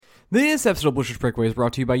This episode of Blue Shirts Breakaway is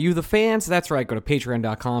brought to you by you, the fans. That's right. Go to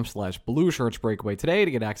patreon.com/Blue Shirts Breakaway today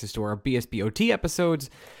to get access to our BSBOT episodes,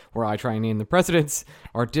 where I try and name the presidents,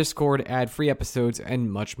 our Discord, ad-free episodes, and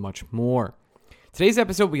much, much more. Today's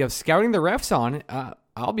episode, we have Scouting the Refs on.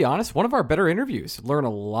 I'll be honest, one of our better interviews. Learn a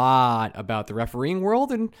lot about the refereeing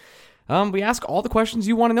world, and we ask all the questions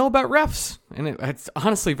you want to know about refs. And it's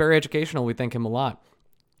honestly very educational. We thank him a lot.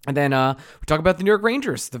 And then we talk about the New York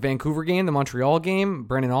Rangers, the Vancouver game, the Montreal game.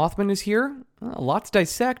 Brendan Othmann is here. A lot to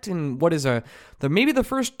dissect in what is maybe the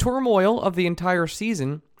first turmoil of the entire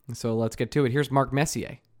season. So let's get to it. Here's Mark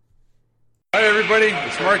Messier. Hi, everybody.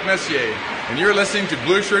 It's Mark Messier, and you're listening to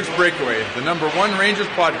Blue Shirts Breakaway, the #1 Rangers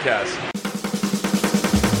podcast.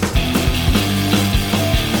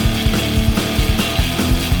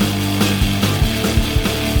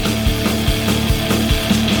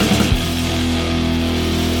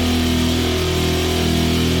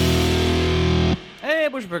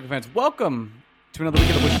 Blue Shirts fans, welcome to another week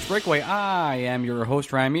of the Blue Shirts Breakaway. I am your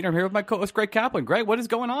host, Ryan Mead. I'm here with my co-host, Greg Kaplan. Greg, what is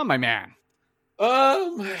going on, my man?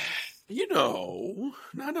 Not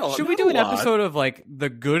Should we do an episode of like the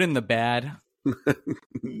good and the bad?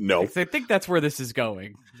 No. I think that's where this is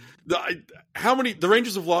going. The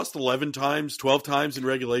Rangers have lost 11 times, 12 times in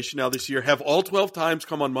regulation now this year. Have all 12 times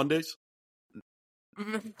come on Mondays?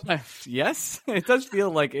 Yes, it does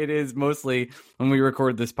feel like it is mostly when we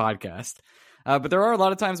record this podcast. But there are a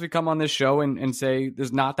lot of times we come on this show and say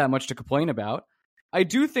there's not that much to complain about. I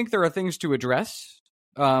do think there are things to address,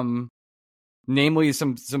 namely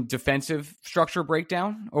some defensive structure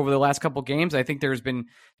breakdown over the last couple games. I think there's been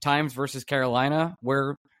times versus Carolina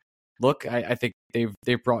where, look, I think they've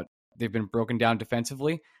been broken down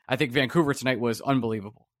defensively. I think Vancouver tonight was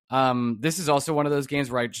unbelievable. This is also one of those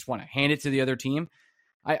games where I just want to hand it to the other team.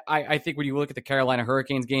 I think when you look at the Carolina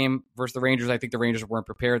Hurricanes game versus the Rangers, I think the Rangers weren't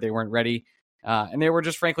prepared. They weren't ready. And they were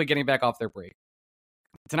just frankly getting back off their break.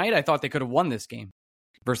 Tonight, I thought they could have won this game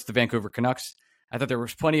versus the Vancouver Canucks. I thought there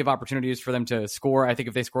was plenty of opportunities for them to score. I think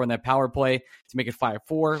if they score on that power play to make it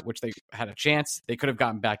 5-4, which they had a chance, they could have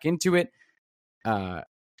gotten back into it. But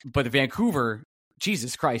the Vancouver,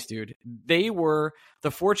 Jesus Christ, dude, the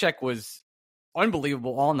forecheck was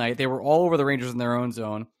unbelievable all night. They were all over the Rangers in their own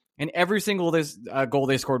zone. And every single goal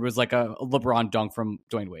they scored was like a LeBron dunk from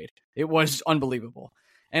Dwayne Wade. It was unbelievable.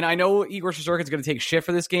 And I know Igor Shesterkin is going to take shit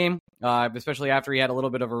for this game, especially after he had a little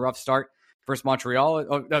bit of a rough start versus Montreal.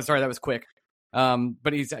 Oh, no, sorry, that was quick.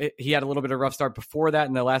 But he had a little bit of a rough start before that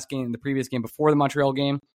in the previous game before the Montreal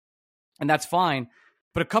game. And that's fine.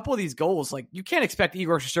 But a couple of these goals, like you can't expect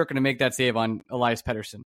Igor Shesterkin to make that save on Elias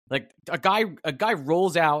Pettersson. Like a guy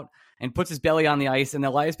rolls out and puts his belly on the ice, and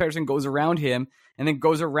Elias Pettersson goes around him and then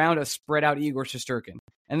goes around a spread out Igor Shesterkin.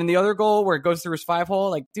 And then the other goal where it goes through his 5-hole,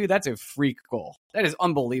 like, dude, that's a freak goal. That is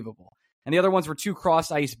unbelievable. And the other ones were two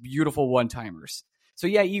cross-ice, beautiful one-timers. So,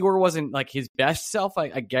 yeah, Igor wasn't, like, his best self. I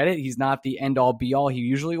get it. He's not the end-all, be-all he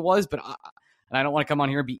usually was. But I don't want to come on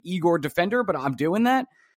here and be Igor defender, but I'm doing that.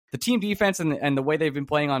 The team defense and the way they've been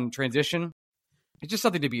playing on transition, it's just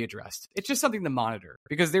something to be addressed. It's just something to monitor.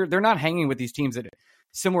 Because they're not hanging with these teams that,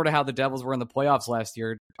 similar to how the Devils were in the playoffs last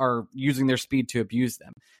year, are using their speed to abuse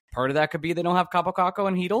them. Part of that could be they don't have Kaapo Kakko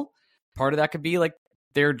and Hedl. Part of that could be like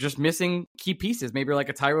they're just missing key pieces. Maybe like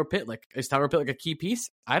a Tyro Pitlick. Is Tyro Pitlick a key piece?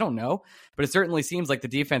 I don't know. But it certainly seems like the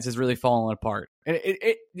defense is really falling apart.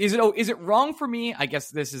 Is it wrong for me? I guess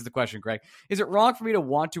this is the question, Greg. Is it wrong for me to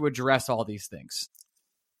want to address all these things?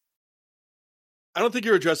 I don't think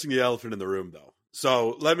you're addressing the elephant in the room, though.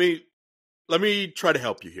 So let me try to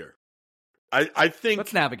help you here. I think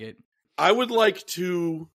let's navigate. I would like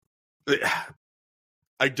to.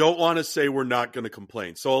 I don't want to say we're not going to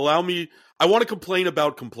complain. So allow me. I want to complain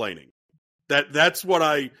about complaining. That's what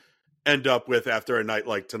I end up with after a night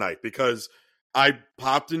like tonight, because I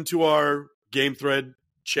popped into our game thread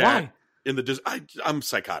chat. Why? In the. I'm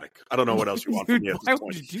psychotic. I don't know what else you want from me at this Why point.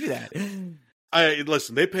 would you do that?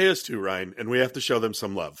 Listen, they pay us too, Ryan, and we have to show them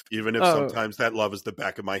some love, even if sometimes that love is the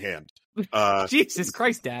back of my hand. Jesus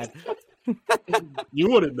Christ, Dad.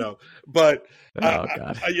 You wouldn't know, but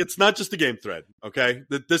God. It's not just a game thread, okay?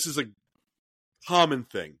 This is a common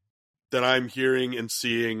thing that I'm hearing and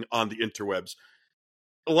seeing on the interwebs.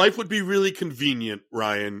 Life would be really convenient,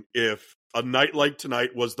 Ryan, if a night like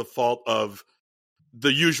tonight was the fault of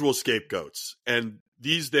the usual scapegoats. And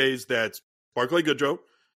these days, that's Barclay Goodrow,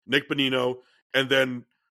 Nick Bonino, and then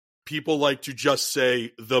people like to just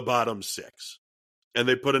say the bottom six. And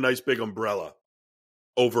they put a nice big umbrella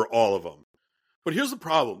over all of them. But here's the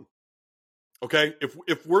problem, okay?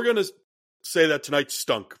 If we're going to say that tonight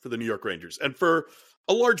stunk for the New York Rangers, and for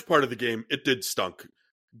a large part of the game, it did stunk.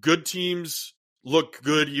 Good teams look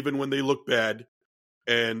good even when they look bad.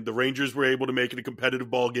 and the Rangers were able to make it a competitive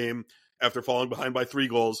ball game after falling behind by 3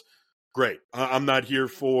 goals, great. I'm not here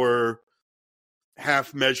for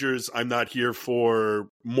half measures. I'm not here for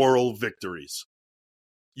moral victories.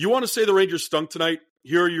 You want to say the Rangers stunk tonight?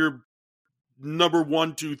 Here are your number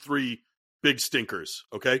 1, 2, 3 big stinkers,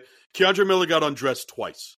 okay? Keandre Miller got undressed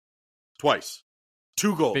twice.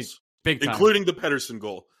 2 goals, big time. including the Pettersson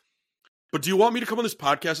goal. But do you want me to come on this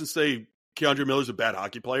podcast and say Keandre Miller's a bad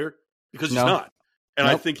hockey player? Because he's not. And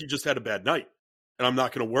I think he just had a bad night. And I'm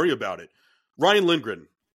not going to worry about it. Ryan Lindgren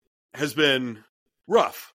has been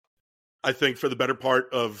rough, I think, for the better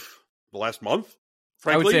part of the last month,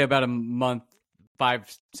 frankly. I would say about a month,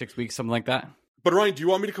 5-6 weeks, something like that. But Ryan, do you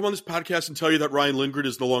want me to come on this podcast and tell you that Ryan Lindgren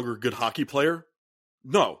is no longer a good hockey player?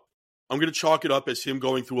 No. I'm going to chalk it up as him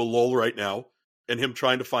going through a lull right now and him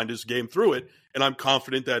trying to find his game through it. And I'm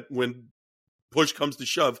confident that when push comes to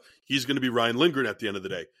shove, he's going to be Ryan Lindgren at the end of the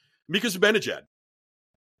day. Mika Zibanejad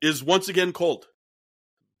is once again cold.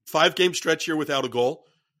 5-game stretch here without a goal.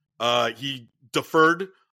 He deferred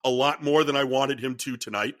a lot more than I wanted him to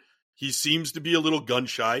tonight. He seems to be a little gun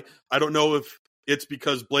shy. I don't know if it's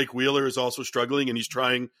because Blake Wheeler is also struggling and he's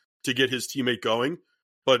trying to get his teammate going.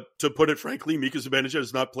 But to put it frankly, Mika Zibanejad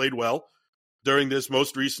has not played well during this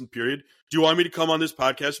most recent period. Do you want me to come on this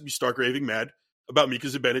podcast and be stark raving mad about Mika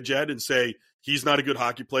Zibanejad and say he's not a good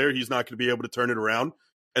hockey player, he's not going to be able to turn it around,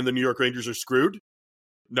 and the New York Rangers are screwed?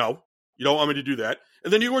 No, you don't want me to do that.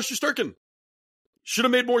 And then Igor Shesterkin should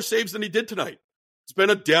have made more saves than he did tonight. It's been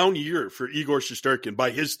a down year for Igor Shesterkin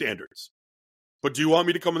by his standards. But do you want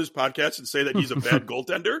me to come on this podcast and say that he's a bad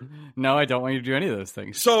goaltender? No, I don't want you to do any of those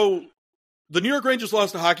things. So the New York Rangers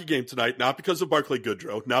lost a hockey game tonight, not because of Barclay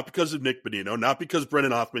Goodrow, not because of Nick Bonino, not because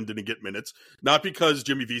Brennan Othmann didn't get minutes, not because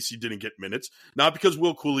Jimmy Vesey didn't get minutes, not because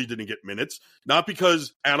Will Cooley didn't get minutes, not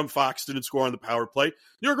because Adam Fox didn't score on the power play.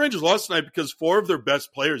 New York Rangers lost tonight because 4 of their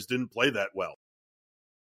best players didn't play that well.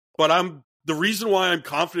 But the reason why I'm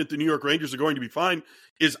confident the New York Rangers are going to be fine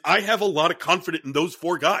is I have a lot of confidence in those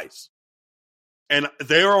 4 guys. And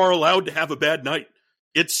they are allowed to have a bad night.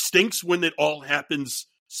 It stinks when it all happens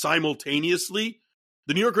simultaneously.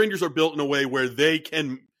 The New York Rangers are built in a way where they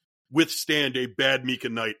can withstand a bad Mika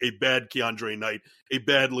night, a bad Keandre night, a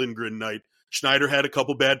bad Lindgren night. Schneider had a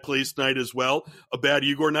couple bad plays tonight as well, a bad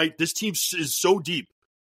Igor night. This team is so deep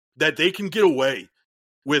that they can get away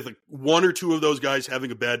with 1 or 2 of those guys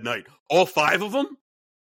having a bad night. All 5 of them?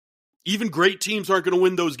 Even great teams aren't going to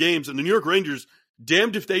win those games. And the New York Rangers,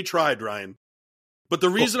 damned if they tried, Ryan. But the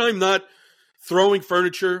reason I'm not throwing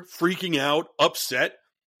furniture, freaking out, upset,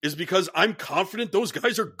 is because I'm confident those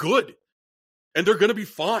guys are good. And they're going to be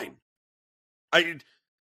fine. If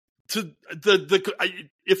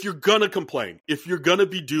you're going to complain, if you're going to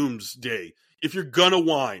be doomsday, if you're going to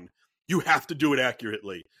whine, you have to do it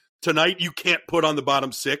accurately. Tonight, you can't put on the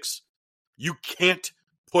bottom 6. You can't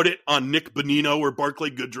put it on Nick Bonino or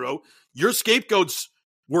Barclay Goodrow. Your scapegoats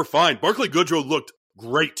were fine. Barclay Goodrow looked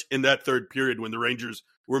great in that third period when the Rangers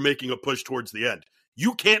were making a push towards the end.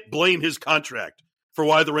 You can't blame his contract for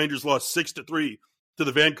why the Rangers lost 6-3 to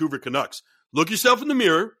the Vancouver Canucks. Look yourself in the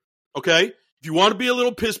mirror, okay? If you want to be a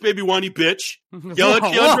little piss baby whiny bitch, yell at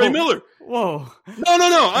Keandre Miller. Whoa.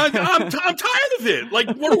 No. I'm tired of it.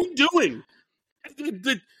 Like, what are we doing?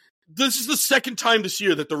 This is the second time this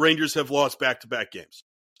year that the Rangers have lost back-to-back games.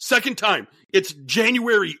 Second time. It's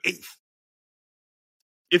January 8th.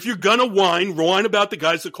 If you're going to whine about the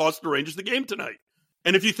guys that cost the Rangers the game tonight.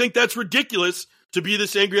 And if you think that's ridiculous to be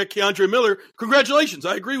this angry at Keandre Miller, congratulations.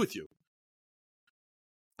 I agree with you.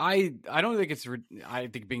 I don't think it's. I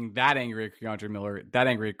think being that angry at Keandre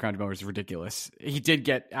Miller is ridiculous. He did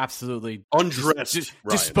get absolutely undressed,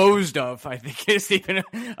 disposed of. I think is even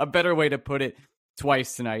a better way to put it.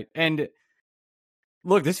 Twice tonight, and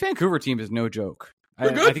look, this Vancouver team is no joke.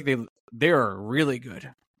 I think they are really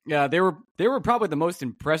good. Yeah, they were probably the most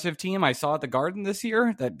impressive team I saw at the Garden this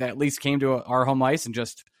year. That at least came to our home ice and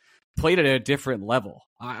just played at a different level.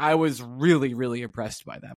 I was really, really impressed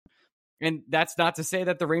by them. And that's not to say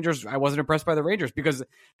that the Rangers, I wasn't impressed by the Rangers, because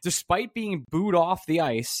despite being booed off the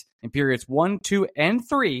ice in periods 1, 2, and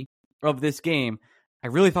 3 of this game, I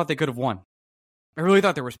really thought they could have won. I really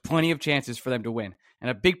thought there was plenty of chances for them to win.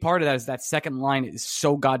 And a big part of that is that second line is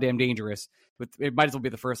so goddamn dangerous. It might as well be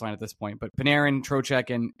the first line at this point. But Panarin, Trocheck,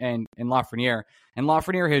 and Lafreniere. And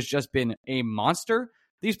Lafreniere has just been a monster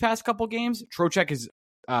these past couple games. Trocheck is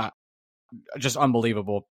just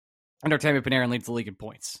unbelievable. And Artemi Panarin leads the league in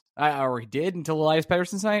points. Or he did until Elias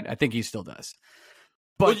Pettersson's night. I think he still does.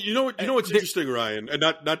 But well, you know what's interesting, Ryan, and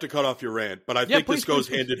not to cut off your rant, but I think this goes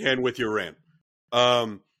hand in hand with your rant.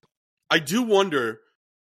 I do wonder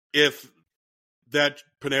if that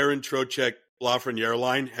Panarin, Trocheck, Lafreniere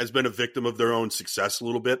line has been a victim of their own success a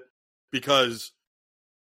little bit because,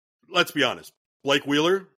 let's be honest, Blake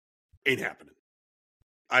Wheeler ain't happening.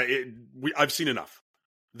 I've seen enough.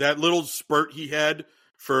 That little spurt he had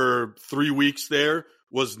for 3 weeks there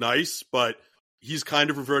was nice, but he's kind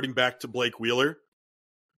of reverting back to Blake Wheeler.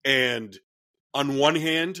 And on one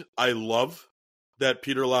hand, I love that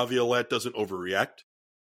Peter Laviolette doesn't overreact,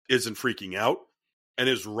 isn't freaking out, and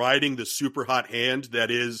is riding the super hot hand that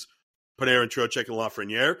is Panarin, Trocheck, and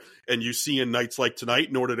Lafreniere. And you see in nights like tonight,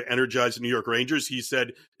 in order to energize the New York Rangers, he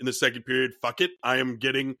said in the second period, fuck it, I am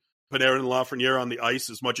getting Panarin and Lafreniere on the ice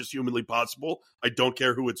as much as humanly possible. I don't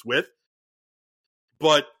care who it's with.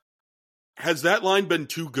 But has that line been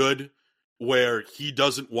too good where he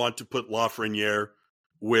doesn't want to put Lafreniere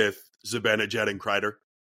with Zibanejad and Kreider?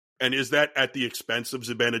 And is that at the expense of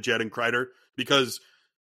Zibanejad and Kreider? Because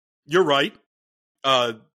you're right.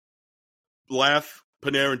 Laf,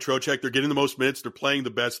 Panarin, Trocheck, they're getting the most minutes. They're playing the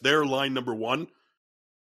best. They're line number one.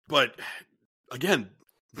 But again,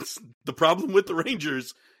 the problem with the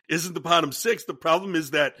Rangers isn't the bottom six. The problem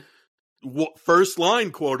is that first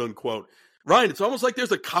line, quote unquote. Ryan, it's almost like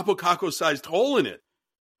there's a Capo-Caco-sized hole in it.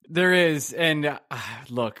 There is. And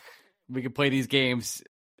look, we can play these games,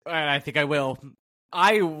 and I think I will.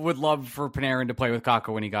 I would love for Panarin to play with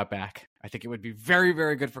Kakko when he got back. I think it would be very,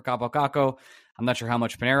 very good for Capo-Caco. I'm not sure how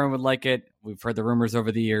much Panarin would like it. We've heard the rumors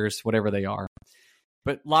over the years, whatever they are.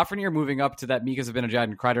 But Lafreniere moving up to that Mika Zibanejad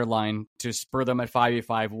and Kreider line to spur them at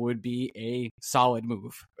 5v5 would be a solid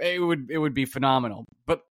move. It would be phenomenal.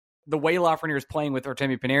 But the way Lafreniere is playing with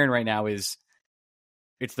Artemi Panarin right now it's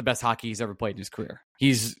the best hockey he's ever played in his career.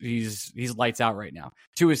 He's lights out right now.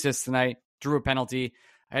 2 assists tonight, drew a penalty.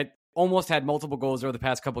 Almost had multiple goals over the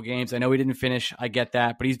past couple games. I know he didn't finish. I get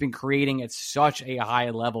that. But he's been creating at such a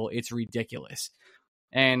high level. It's ridiculous.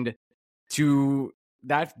 And to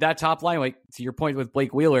that top line, like to your point with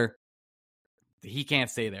Blake Wheeler, he can't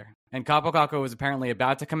stay there. And Capo-Caco is apparently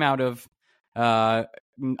about to come out of a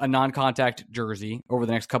non-contact jersey over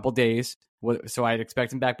the next couple days. So I'd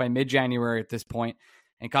expect him back by mid-January at this point.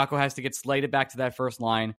 And Kakko has to get slated back to that first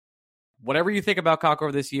line. Whatever you think about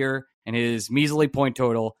Kakko this year and his measly point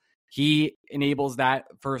total, he enables that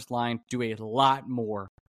first line to do a lot more.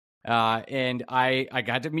 And I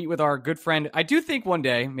got to meet with our good friend. I do think one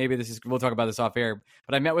day, maybe we'll talk about this off air,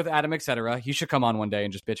 but I met with Adam, etc. He should come on one day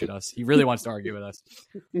and just bitch at us. He really wants to argue with us.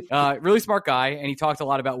 Really smart guy. And he talked a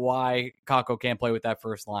lot about why Kakko can't play with that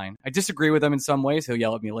first line. I disagree with him in some ways. He'll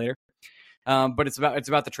yell at me later. But it's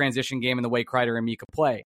about the transition game and the way Kreider and Mika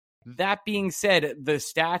play. That being said, the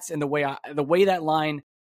stats and the way that line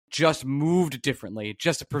just moved differently,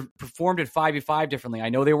 just performed at 5v5 differently. I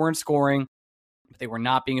know they weren't scoring, but they were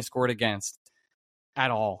not being scored against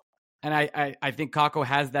at all. And I think Kakko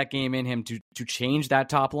has that game in him to change that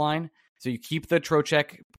top line. So you keep the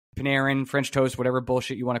Trocheck, Panarin, French toast, whatever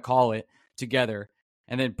bullshit you want to call it, together,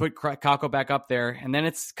 and then put Kakko back up there. And then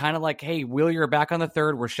it's kind of like, hey, Will, you're back on the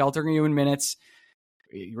third. We're sheltering you in minutes.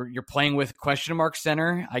 You're playing with question mark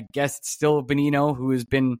center. I guess it's still Bonino, who has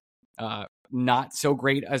been not so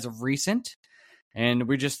great as of recent. And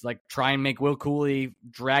we just like try and make Will Cooley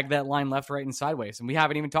drag that line left, right, and sideways. And we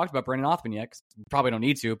haven't even talked about Brendan Othmann yet, 'cause we probably don't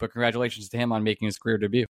need to, but congratulations to him on making his career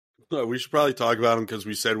debut. We should probably talk about him because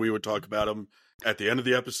we said we would talk about him at the end of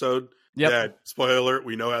the episode. Yep. That, spoiler alert,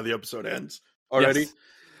 we know how the episode ends already. Yes.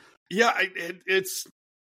 Yeah, it's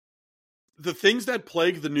the things that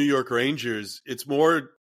plague the New York Rangers. It's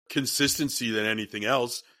more consistency than anything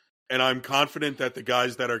else. And I'm confident that the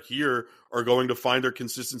guys that are here are going to find their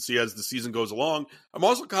consistency as the season goes along. I'm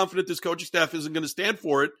also confident this coaching staff isn't going to stand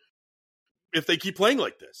for it if they keep playing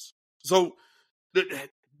like this. So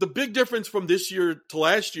the big difference from this year to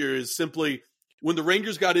last year is simply when the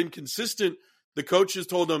Rangers got inconsistent, the coaches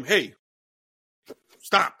told them, hey,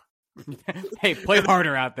 stop. Hey, play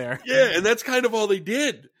harder out there. Yeah, and that's kind of all they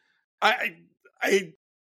did.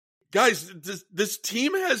 Guys, this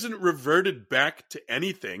team hasn't reverted back to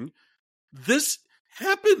anything. This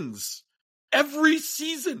happens every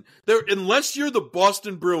season. Unless you're the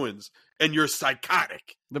Boston Bruins and you're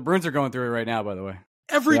psychotic. The Bruins are going through it right now, by the way.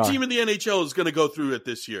 Every team in the NHL is going to go through it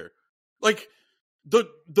this year. Like, the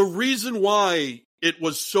reason why it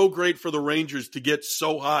was so great for the Rangers to get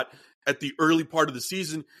so hot at the early part of the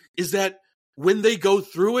season is that when they go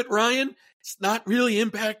through it, Ryan, it's not really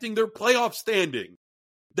impacting their playoff standing.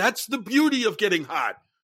 That's the beauty of getting hot,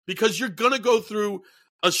 because you're going to go through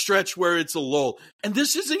a stretch where it's a lull. And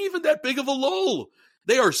this isn't even that big of a lull.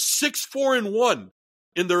 They are 6-4-1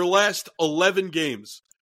 in their last 11 games.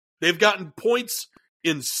 They've gotten points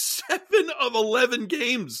in 7 of 11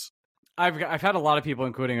 games. I've had a lot of people,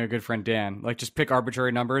 including a good friend Dan, like just pick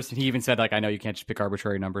arbitrary numbers, and he even said like, I know you can't just pick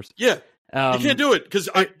arbistrary numbers. Yeah, you can't do it because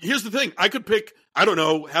here's the thing: I could pick. I don't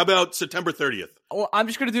know. How about September 30th? Well, I'm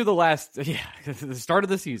just gonna do the start of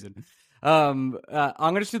the season. I'm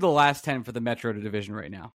gonna just do the last 10 for the Metro Division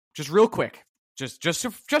right now, just real quick,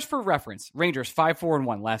 just for reference. Rangers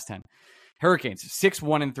 5-4-1 last 10. Hurricanes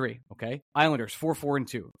 6-1-3. Okay, Islanders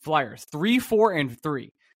 4-4-2. Flyers 3-4-3.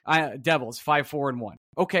 Devils 5-4-1.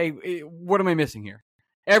 Okay, what am I missing here?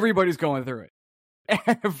 Everybody's going through it.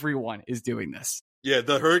 Everyone is doing this. Yeah,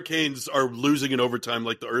 the Hurricanes are losing in overtime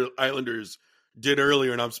like the Islanders did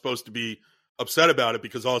earlier, and I'm supposed to be upset about it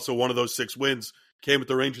because also one of those 6 wins came at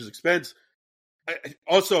the Rangers' expense.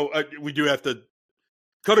 We do have to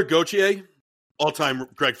Cutter Gauthier, all-time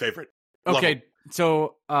Greg favorite. Okay,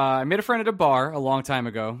 so I met a friend at a bar a long time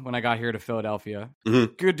ago when I got here to Philadelphia.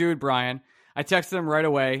 Mm-hmm. Good dude, Brian. I texted him right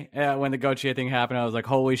away when the Gauthier thing happened. I was like,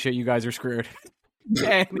 holy shit, you guys are screwed.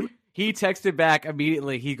 And he texted back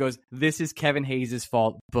immediately. He goes, this is Kevin Hayes'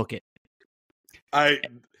 fault. Book it.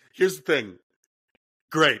 Here's the thing.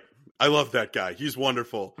 Great. I love that guy. He's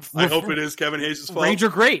wonderful. I hope it is Kevin Hayes' fault. Ranger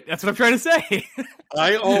great. That's what I'm trying to say.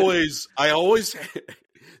 I always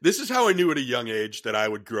this is how I knew at a young age that I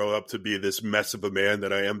would grow up to be this mess of a man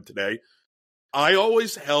that I am today. I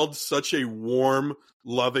always held such a warm,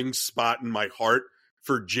 loving spot in my heart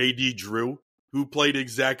for J.D. Drew, who played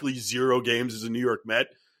exactly 0 games as a New York Met.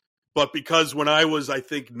 But because when I was, I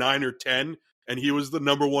think, 9 or 10, and he was the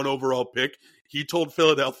number 1 overall pick, he told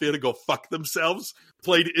Philadelphia to go fuck themselves,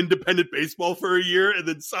 played independent baseball for a year, and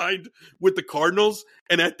then signed with the Cardinals.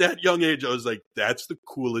 And at that young age, I was like, that's the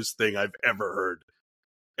coolest thing I've ever heard.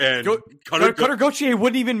 And Cutter Gauthier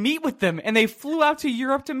wouldn't even meet with them, and they flew out to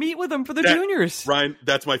Europe to meet with them for the juniors. Ryan,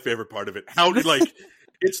 that's my favorite part of it.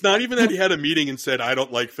 It's not even that he had a meeting and said, I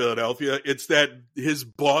don't like Philadelphia. It's that his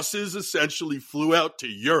bosses essentially flew out to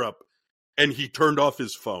Europe, and he turned off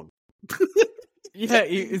his phone. Yeah,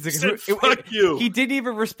 he's like, fuck you. He didn't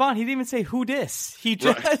even respond. He didn't even say who dis. He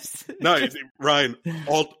just no, Ryan,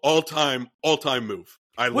 all time move.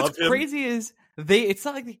 I love him. What's crazy is it's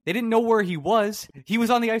not like they didn't know where he was. He was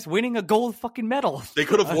on the ice winning a gold fucking medal. They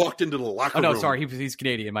could have walked into the locker room. Oh no, sorry, he's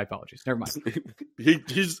Canadian. My apologies. Never mind.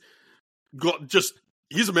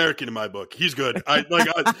 He's American in my book. He's good.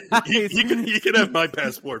 He can have my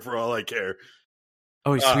passport for all I care.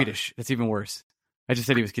 Oh, he's Swedish. That's even worse. I just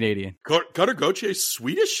said he was Canadian. Cutter Gauthier is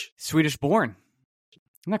Swedish? Swedish born.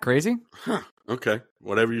 Isn't that crazy? Huh. Okay.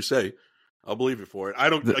 Whatever you say. I'll believe you for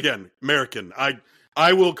it. American.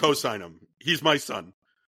 I will co-sign him. He's my son.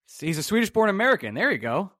 He's a Swedish born American. There you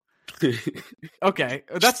go. Okay.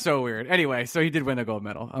 That's so weird. Anyway, so he did win the gold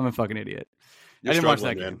medal. I'm a fucking idiot. I didn't watch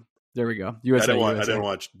that game. There we go. USA. I didn't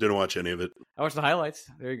watch any of it. I watched the highlights.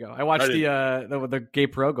 There you go. I watched the Gay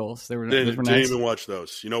Pro goals. Those were didn't nice. Even watch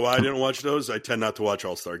those. You know why I didn't watch those? I tend not to watch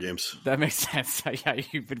All-Star games. That makes sense. Yeah,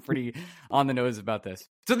 you've been pretty on the nose about this.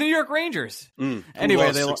 So the New York Rangers. Anyway,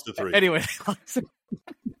 they lost 6-3. Anyway,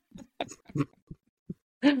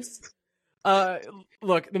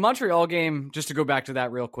 look, the Montreal game. Just to go back to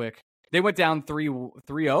that real quick, they went down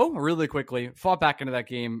 3-0 really quickly. Fought back into that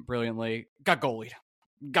game brilliantly. Got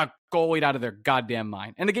goalied out of their goddamn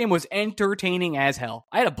mind. And the game was entertaining as hell.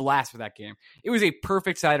 I had a blast with that game. It was a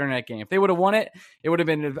perfect Saturday night game. If they would have won it, it would have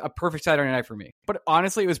been a perfect Saturday night for me. But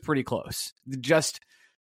honestly, it was pretty close. Just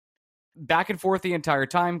back and forth the entire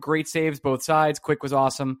time. Great saves, both sides. Quick was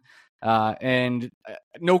awesome. And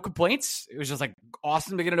no complaints. It was just like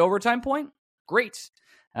awesome to get an overtime point. Great.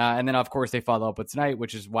 And then, of course, they follow up with tonight,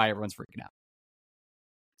 which is why everyone's freaking out.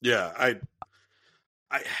 Yeah,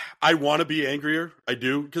 I want to be angrier. I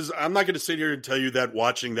do, because I'm not going to sit here and tell you that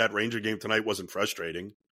watching that Ranger game tonight wasn't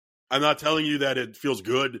frustrating. I'm not telling you that it feels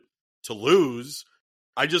good to lose.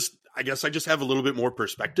 I guess I just have a little bit more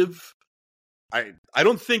perspective. I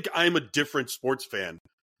don't think I'm a different sports fan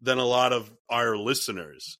than a lot of our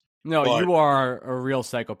listeners. No, you are a real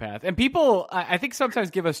psychopath. And people, I think,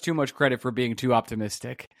 sometimes give us too much credit for being too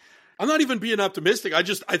optimistic. I'm not even being optimistic. I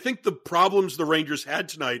think the problems the Rangers had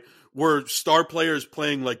tonight were star players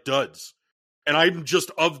playing like duds. And I'm just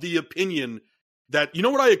of the opinion that, you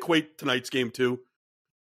know what I equate tonight's game to?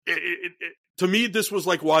 To me, this was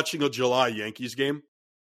like watching a July Yankees game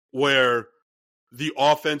where the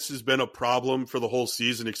offense has been a problem for the whole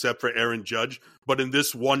season except for Aaron Judge. But in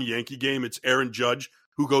this one Yankee game, it's Aaron Judge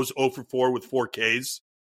who goes 0 for 4 with 4 Ks.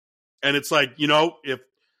 And it's like,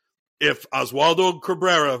 if Oswaldo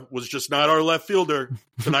Cabrera was just not our left fielder,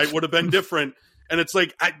 tonight would have been different. And it's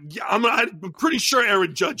like, I'm pretty sure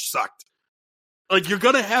Aaron Judge sucked. Like, you're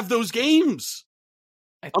going to have those games.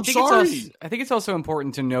 I'm sorry. I think it's also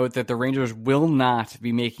important to note that the Rangers will not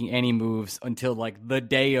be making any moves until like the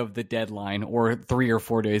day of the deadline or 3 or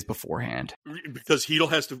 4 days beforehand. Because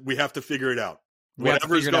we have to figure it out. We have to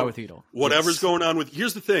figure it out with Hedl. Whatever's going on with,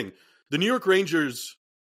 here's the thing. The New York Rangers,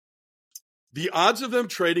 the odds of them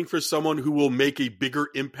trading for someone who will make a bigger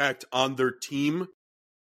impact on their team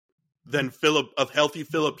than a healthy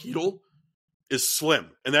Philip Hedl is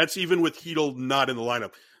slim. And that's even with Hedl not in the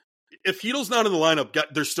lineup. If Hedl's not in the lineup,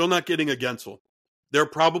 they're still not getting a Gensel. They're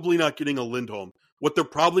probably not getting a Lindholm. What they're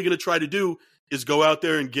probably going to try to do is go out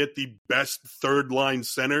there and get the best third-line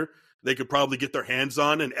center they could probably get their hands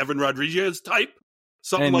on, an Evan Rodriguez type,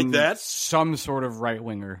 something like that. Some sort of right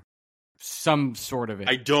winger. Some sort of it.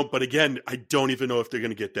 But again, I don't even know if they're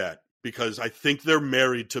going to get that because I think they're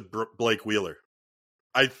married to Blake Wheeler.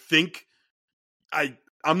 I think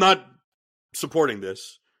I'm not supporting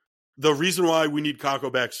this. The reason why we need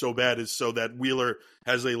Kakko back so bad is so that Wheeler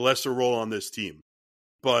has a lesser role on this team.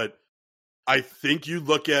 But I think you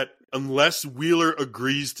look at, unless Wheeler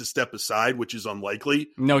agrees to step aside, which is unlikely.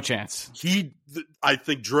 No chance. I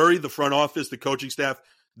think Drury, the front office, the coaching staff,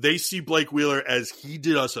 they see Blake Wheeler as he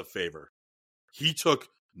did us a favor. He took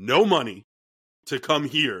no money to come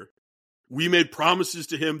here. We made promises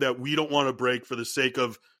to him that we don't want to break for the sake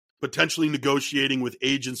of potentially negotiating with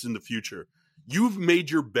agents in the future. You've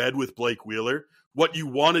made your bed with Blake Wheeler. What you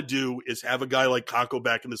want to do is have a guy like Kakko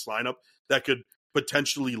back in this lineup that could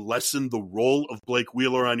potentially lessen the role of Blake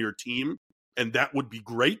Wheeler on your team, and that would be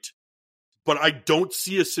great. But I don't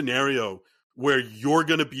see a scenario where you're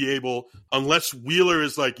going to be able, unless Wheeler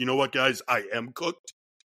is like, you know what, guys, I am cooked,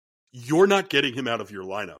 you're not getting him out of your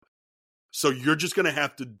lineup. So you're just going to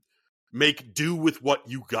have to make do with what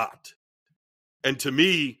you got. And to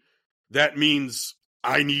me, that means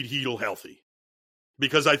I need Hedl healthy.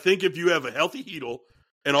 Because I think if you have a healthy Hedl,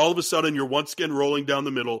 and all of a sudden you're once again rolling down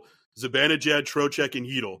the middle, Zibanejad, Trocheck, and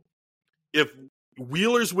Hedl. If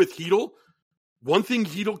Wheeler's with Hedl, one thing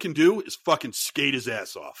Hedl can do is fucking skate his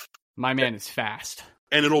ass off. My man is fast.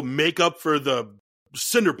 And it'll make up for the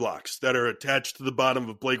cinder blocks that are attached to the bottom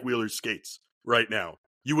of Blake Wheeler's skates right now.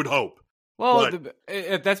 You would hope. Well,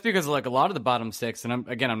 that's because like a lot of the bottom six, and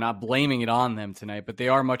I'm not blaming it on them tonight, but they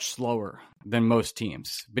are much slower than most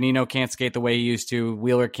teams. Bonino can't skate the way he used to.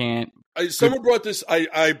 Wheeler can't. Someone brought this. I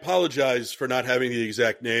apologize for not having the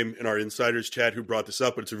exact name in our insiders chat who brought this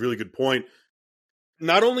up, but it's a really good point.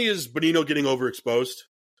 Not only is Bonino getting overexposed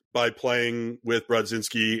by playing with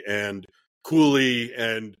Brodzinski and Cooley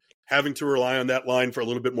and having to rely on that line for a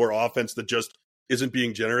little bit more offense that just isn't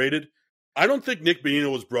being generated, I don't think Nick Bonino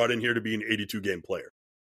was brought in here to be an 82-game player.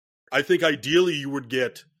 I think ideally you would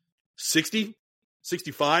get 60,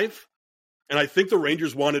 65, and I think the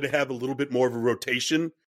Rangers wanted to have a little bit more of a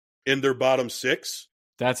rotation in their bottom six.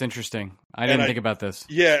 That's interesting. I didn't think about this.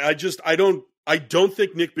 Yeah, I don't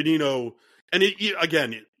think Nick Bonino, and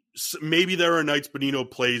maybe there are nights Bonino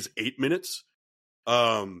plays 8 minutes,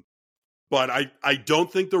 but I don't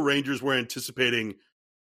think the Rangers were anticipating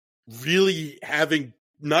really having,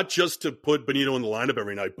 not just to put Bonino in the lineup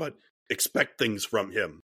every night, but expect things from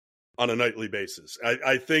him on a nightly basis.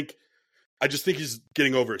 I just think he's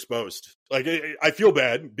getting overexposed. Like, I feel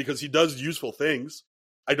bad because he does useful things.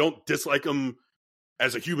 I don't dislike him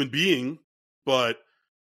as a human being, but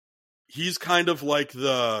he's kind of like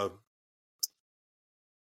the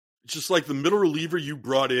middle reliever you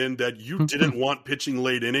brought in that you didn't want pitching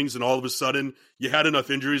late innings, and all of a sudden you had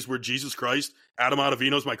enough injuries where, Jesus Christ, Adam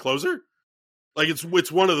Ottavino's my closer? Like,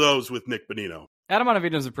 it's one of those with Nick Bonino. Adam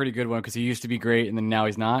Ottavino's a pretty good one because he used to be great and then now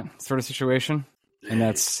he's not, sort of situation. And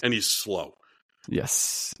he's slow.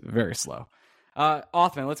 Yes, very slow.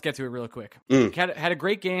 Othmann, let's get to it real quick. Had a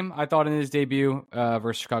great game, I thought, in his debut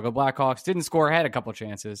versus Chicago Blackhawks. Didn't score, had a couple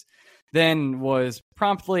chances. Then was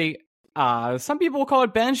promptly, some people will call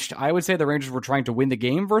it benched. I would say the Rangers were trying to win the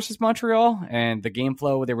game versus Montreal, and the game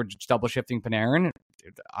flow, they were just double shifting Panarin.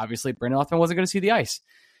 Obviously, Brendan Othmann wasn't going to see the ice.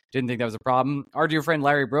 Didn't think that was a problem. Our dear friend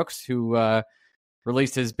Larry Brooks, who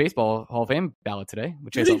released his Baseball Hall of Fame ballot today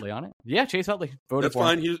with Chase Utley on it. Yeah, Chase Utley voted That's for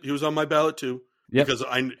fine. him. He was on my ballot too. Yep. Because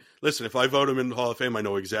listen, if I vote him in the Hall of Fame, I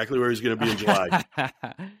know exactly where he's going to be in July.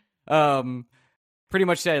 Pretty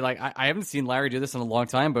much said, like, I haven't seen Larry do this in a long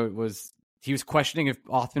time, but he was questioning if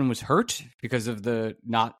Othmann was hurt because of the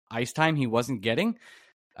not ice time he wasn't getting.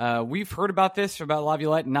 We've heard about this, about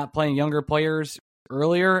Laviolette not playing younger players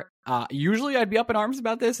earlier. Usually I'd be up in arms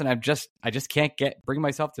about this, and I just can't bring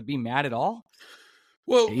myself to be mad at all.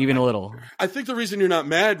 Well, even a little. I think the reason you're not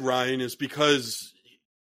mad, Ryan, is because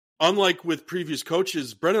unlike with previous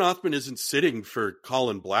coaches, Brendan Othmann isn't sitting for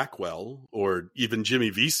Colin Blackwell or even Jimmy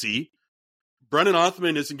Vesey. Brendan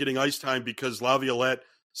Othmann isn't getting ice time because Laviolette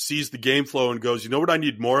sees the game flow and goes, you know what I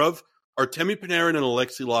need more of? Artemi Panarin and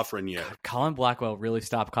Alexei Lafreniere. Colin Blackwell really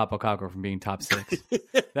stopped Capo Caco from being top 6.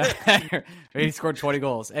 He scored 20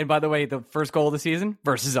 goals. And by the way, the first goal of the season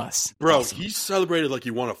versus us. Bro, Awesome. he celebrated like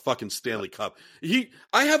he won a fucking Stanley Cup.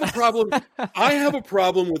 I have a problem. I have a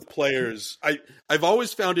problem with players. I've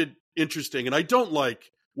always found it interesting, and I don't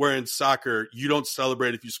like where in soccer you don't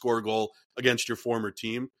celebrate if you score a goal against your former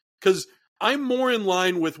team. Because I'm more in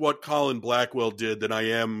line with what Colin Blackwell did than I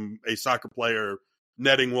am a soccer player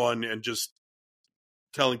netting one and just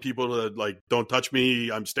telling people to, like, don't touch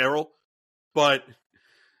me, I'm sterile. But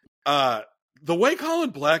the way Colin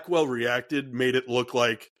Blackwell reacted made it look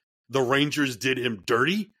like the Rangers did him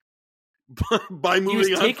dirty by moving on.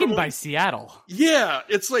 He was taken by Seattle. Yeah,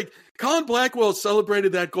 it's like Colin Blackwell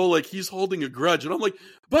celebrated that goal like he's holding a grudge. And I'm like,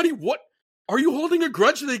 buddy, what? Are you holding a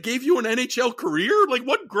grudge? They gave you an NHL career? Like,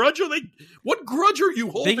 what grudge are you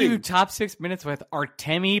holding? They gave you top 6 minutes with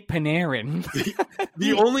Artemi Panarin.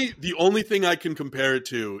 the only thing I can compare it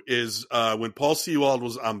to is when Paul Sewald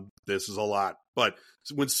was this is a lot, but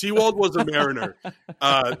when Sewald was a Mariner,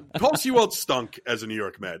 Paul Sewald stunk as a New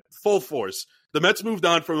York Met, full force. The Mets moved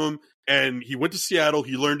on from him, and he went to Seattle.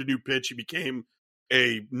 He learned a new pitch. He became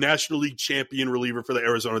a National League champion reliever for the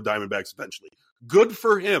Arizona Diamondbacks eventually. Good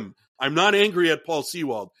for him. I'm not angry at Paul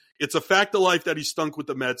Sewald. It's a fact of life that he stunk with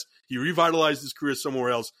the Mets. He revitalized his career somewhere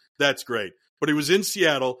else. That's great. But he was in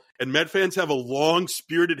Seattle, and Met fans have a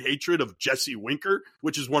long-spirited hatred of Jesse Winker,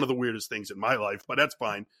 which is one of the weirdest things in my life, but that's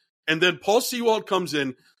fine. And then Paul Sewald comes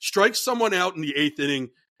in, strikes someone out in the 8th inning,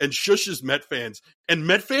 and shushes Met fans. And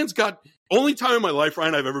Met fans got only time in my life,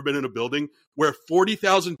 Ryan, I've ever been in a building where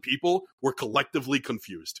 40,000 people were collectively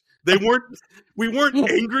confused. We weren't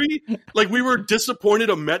angry. Like, we were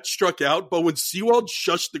disappointed a Met struck out, but when Sewald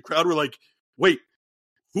shushed the crowd, we're like, wait,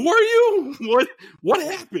 who are you? What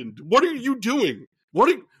happened? What are you doing?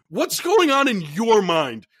 What's going on in your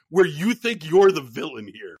mind where you think you're the villain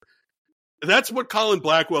here? That's what Colin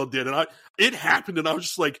Blackwell did. And it happened, and I was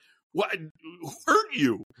just like, what? Who hurt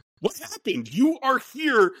you? What happened? You are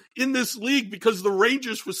here in this league because the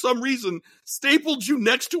Rangers, for some reason, stapled you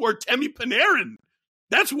next to Artemi Panarin.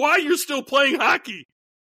 That's why you're still playing hockey.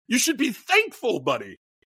 You should be thankful, buddy.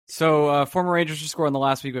 So, former Rangers to score in the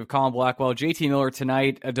last week with Colin Blackwell. JT Miller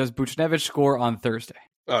tonight. Does Buchnevich score on Thursday?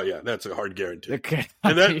 Oh, yeah, that's a hard guarantee. Okay.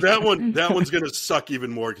 And that one's going to suck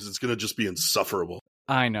even more because it's going to just be insufferable.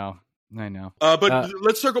 I know. But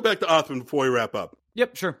let's circle back to Othmann before we wrap up.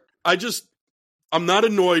 Yep, sure. I'm not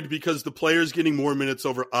annoyed because the players getting more minutes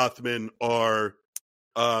over Othmann are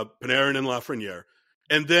Panarin and Lafreniere.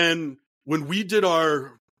 And then when we did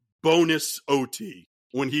our bonus OT,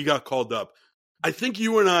 when he got called up, I think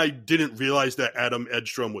you and I didn't realize that Adam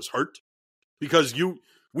Edstrom was hurt because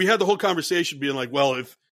we had the whole conversation being like, well,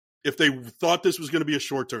 if they thought this was going to be a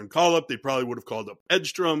short-term call-up, they probably would have called up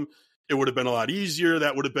Edstrom. It would have been a lot easier.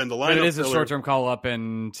 That would have been the lineup. But it is a short-term call-up,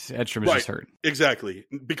 and Edstrom is just hurt. Exactly.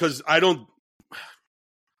 Because I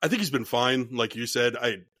think he's been fine, like you said.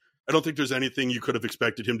 I don't think there's anything you could have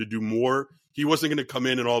expected him to do more. He wasn't going to come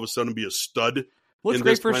in and all of a sudden be a stud. Well, it's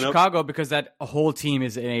great for Chicago because that whole team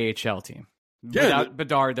is an AHL team. Yeah, without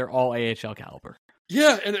Bedard, they're all AHL caliber.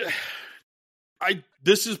 Yeah, and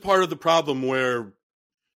this is part of the problem where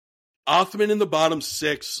Othmann in the bottom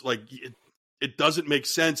 6, like, it doesn't make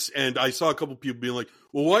sense. And I saw a couple people being like,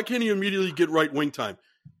 well, why can't he immediately get right wing time?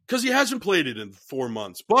 Because he hasn't played it in 4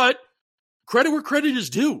 months. But credit where credit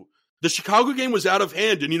is due. The Chicago game was out of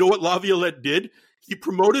hand, and you know what Laviolette did? He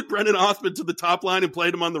promoted Brendan Othmann to the top line and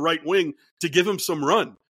played him on the right wing to give him some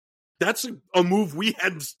run. That's a move we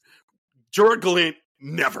had. Gerard Gallant,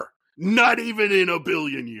 never. Not even in a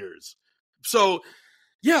billion years. So,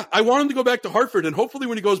 yeah, I want him to go back to Hartford, and hopefully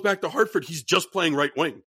when he goes back to Hartford, he's just playing right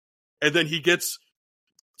wing. And then he gets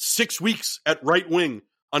 6 weeks at right wing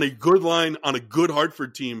on a good line, on a good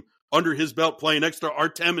Hartford team, under his belt playing next to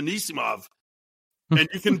Artem Anisimov. And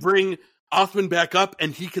you can bring Othmann back up,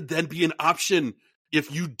 and he could then be an option if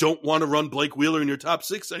you don't want to run Blake Wheeler in your top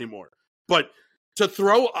 6 anymore. But to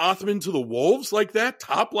throw Othmann to the Wolves like that,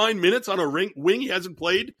 top line minutes on a wing he hasn't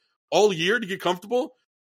played all year to get comfortable,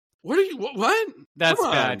 what? That's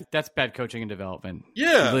bad. That's bad coaching and development.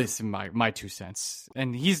 Yeah. At least in my 2 cents.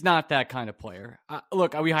 And he's not that kind of player.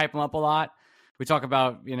 Look, we hype him up a lot. We talk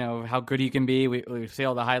about, how good he can be. We say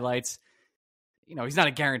all the highlights. He's not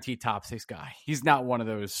a guaranteed top 6 guy. He's not one of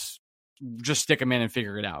those, just stick him in and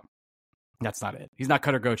figure it out. That's not it. He's not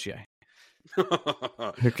Cutter Gauthier.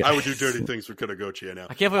 Okay. I would do dirty things for Cutter Gauthier now.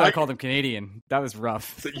 I can't believe I called him Canadian. That was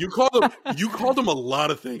rough. You called him a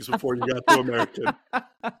lot of things before you got to American.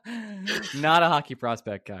 Not a hockey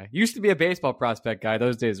prospect guy. Used to be a baseball prospect guy.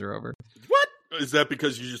 Those days are over. What? Is that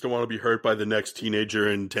because you just don't want to be hurt by the next teenager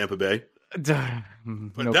in Tampa Bay? But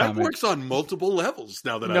No that comment. works on multiple levels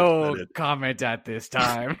now that No I've said it. comment at this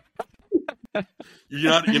time.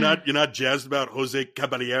 You're not jazzed about Jose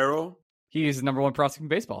Caballero? He is the number one prospect in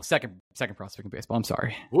baseball. Second prospect in baseball. I'm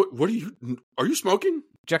sorry. What are you smoking?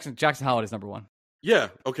 Jackson Howard is number one. Yeah,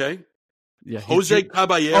 okay. Yeah, Jose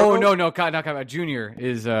Caballero. Oh no, not Caballero. Junior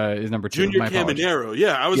is number two. Junior Caminero.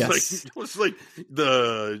 Yeah, I was Yes. like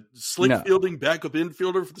the slick fielding backup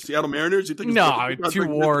infielder for the Seattle Mariners. You think? No, two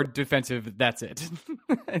WAR defensive. That's it.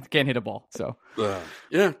 Can't hit a ball. So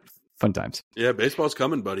yeah, fun times. Yeah, baseball's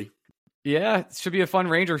coming, buddy. Yeah, it should be a fun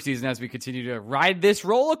Ranger season as we continue to ride this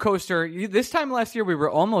roller coaster. This time last year, we were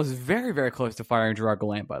almost very, very close to firing Gerard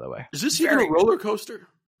Gallant, by the way. Is this even a roller coaster?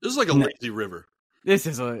 This is like a lazy river.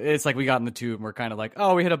 It's like we got in the tube and we're kind of like,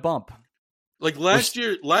 oh, we hit a bump. Like last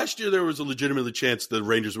year there was a legitimate chance the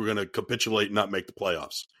Rangers were going to capitulate and not make the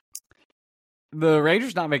playoffs. The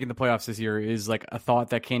Rangers not making the playoffs this year is like a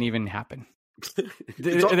thought that can't even happen.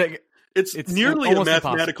 It's nearly a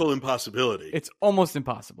mathematical impossibility. It's almost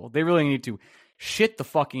impossible. They really need to shit the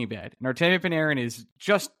fucking bed. And Artemi Panarin is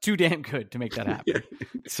just too damn good to make that happen.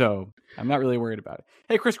 So I'm not really worried about it.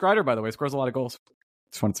 Hey, Chris Kreider, by the way, scores a lot of goals.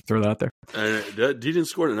 Just wanted to throw that out there. He didn't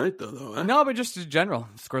score tonight, though. Huh? No, but just in general,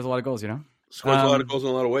 scores a lot of goals, you know? Scores a lot of goals in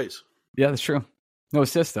a lot of ways. Yeah, that's true. No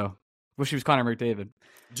assists, though. Wish he was Connor McDavid.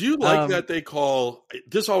 Do you like that they call –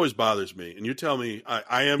 this always bothers me, and you tell me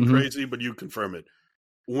I am crazy, but you confirm it.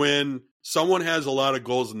 When someone has a lot of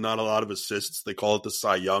goals and not a lot of assists, they call it the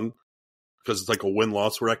Cy Young because it's like a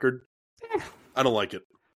win-loss record. I don't like it.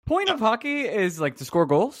 Point of hockey is like to score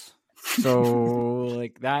goals. So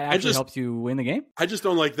like that actually helps you win the game. I just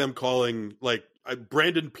don't like them calling like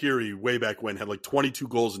Brandon Peary way back when had like 22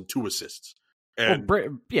 goals and 2 assists. And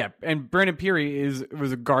and Brandon Peary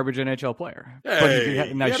was a garbage NHL player. Hey, but he had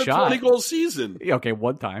a a 20-goal season. Okay,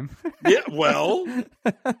 one time. Yeah, well,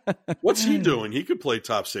 what's he doing? He could play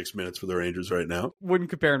top 6 minutes for the Rangers right now. Wouldn't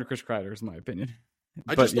compare him to Chris Kreider, is my opinion.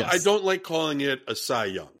 I don't like calling it a Cy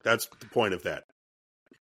Young. That's the point of that.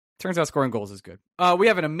 Turns out scoring goals is good. We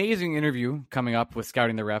have an amazing interview coming up with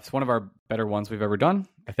Scouting the Refs, one of our better ones we've ever done,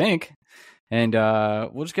 I think. And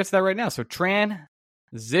we'll just get to that right now. So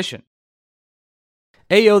transition.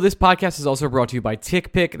 Ayo, this podcast is also brought to you by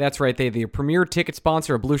TickPick. That's right, they're the premier ticket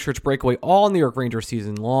sponsor of Blue Shirts Breakaway all New York Ranger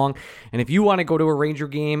season long. And if you want to go to a Ranger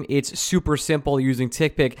game, it's super simple using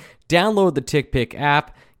TickPick. Download the TickPick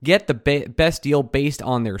app, get the best deal based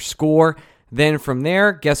on their score. Then from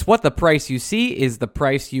there, guess what? The price you see is the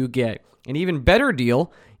price you get. An even better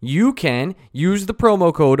deal, you can use the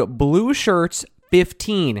promo code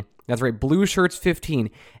BLUESHIRTS15. That's right,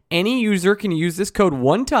 BLUESHIRTS15. Any user can use this code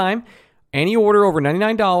one time. Any order over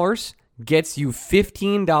 $99 gets you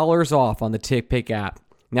 $15 off on the TickPick app.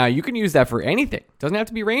 Now, you can use that for anything. It doesn't have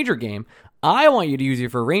to be Ranger game. I want you to use it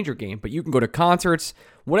for a Ranger game, but you can go to concerts,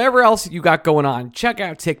 whatever else you got going on. Check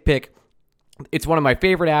out TickPick. It's one of my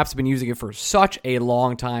favorite apps. I've been using it for such a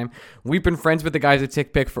long time. We've been friends with the guys at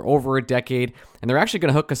TickPick for over a decade, and they're actually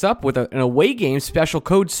going to hook us up with an away game special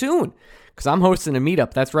code soon. Because I'm hosting a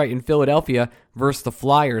meetup, that's right, in Philadelphia versus the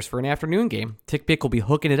Flyers for an afternoon game. TickPick will be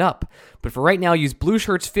hooking it up. But for right now, use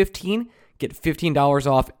BlueShirts15, get $15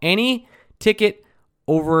 off any ticket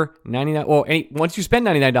over $99. Well, once you spend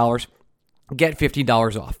 $99, get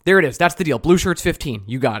 $15 off. There it is. That's the deal. BlueShirts15.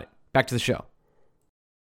 You got it. Back to the show.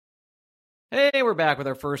 Hey, we're back with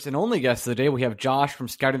our first and only guest of the day. We have Josh from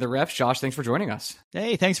Scouting the Refs. Josh, thanks for joining us.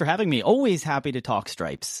 Hey, thanks for having me. Always happy to talk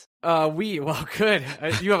stripes. Good.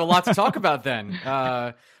 You have a lot to talk about then.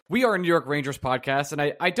 We are a New York Rangers podcast,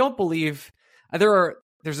 and I don't believe there's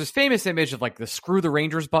this famous image of like the screw the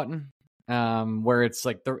Rangers button, where it's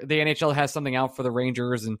like the NHL has something out for the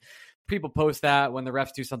Rangers, and people post that when the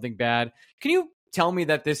refs do something bad. Can you tell me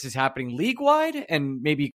that this is happening league-wide and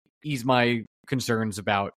maybe ease my concerns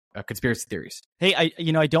about conspiracy theories? Hey,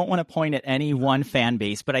 I don't want to point at any one fan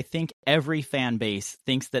base, but I think every fan base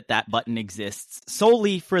thinks that button exists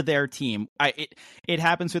solely for their team. It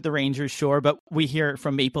happens with the Rangers, sure, but we hear it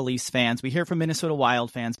from Maple Leafs fans, we hear it from Minnesota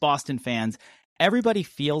Wild fans, Boston fans. Everybody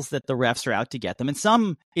feels that the refs are out to get them, and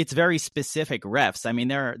some it's very specific refs. I mean,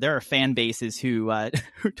 there are fan bases who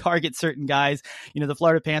target certain guys. You know, the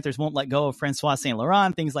Florida Panthers won't let go of Francois Saint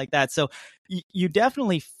Laurent, things like that. So you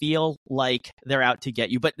definitely feel like they're out to get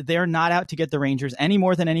you, but they're not out to get the Rangers any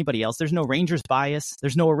more than anybody else. There's no Rangers bias.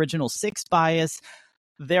 There's no original six bias.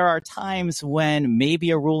 There are times when maybe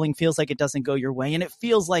a ruling feels like it doesn't go your way, and it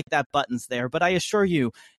feels like that button's there. But I assure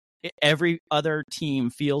you, every other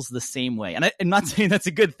team feels the same way. And I'm not saying that's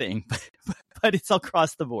a good thing, but it's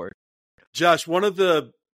across the board. Josh, one of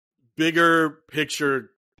the bigger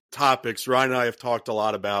picture topics Ryan and I have talked a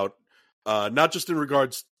lot about, not just in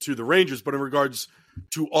regards to the Rangers, but in regards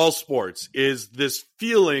to all sports, is this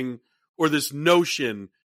feeling or this notion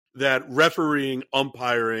that refereeing,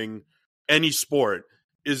 umpiring, any sport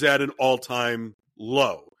is at an all-time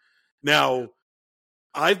low. Now,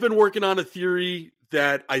 I've been working on a theory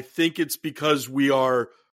that I think it's because we are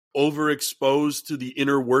overexposed to the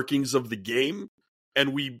inner workings of the game,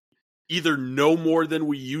 and we either know more than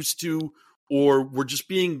we used to, or we're just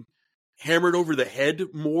being hammered over the head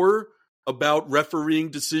more about refereeing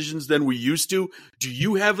decisions than we used to. Do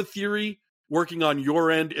you have a theory working on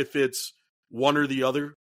your end if it's one or the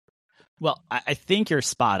other? Well, I think you're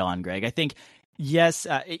spot on, Greg. I think, yes,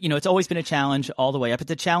 it's always been a challenge all the way up.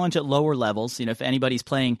 It's a challenge at lower levels. If anybody's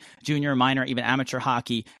playing junior, minor, even amateur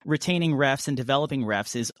hockey, retaining refs and developing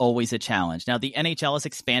refs is always a challenge. Now, the NHL has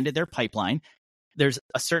expanded their pipeline. There's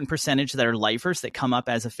a certain percentage that are lifers that come up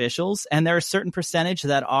as officials, and there are a certain percentage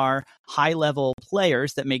that are high-level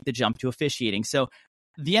players that make the jump to officiating. So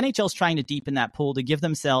the NHL is trying to deepen that pool to give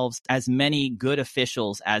themselves as many good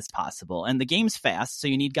officials as possible. And the game's fast, so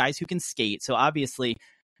you need guys who can skate. So obviously,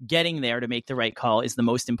 getting there to make the right call is the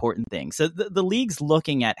most important thing. So the league's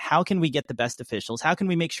looking at how can we get the best officials? How can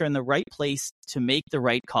we make sure in the right place to make the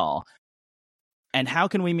right call? And how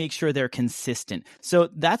can we make sure they're consistent? So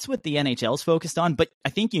that's what the NHL is focused on. But I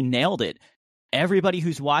think you nailed it. Everybody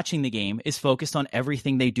who's watching the game is focused on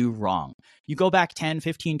everything they do wrong. You go back 10,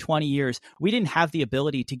 15, 20 years, we didn't have the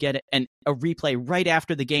ability to get a replay right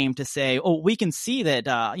after the game to say, oh, we can see that,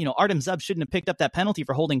 Artem Zub shouldn't have picked up that penalty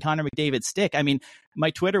for holding Connor McDavid's stick. I mean, my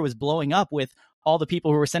Twitter was blowing up with all the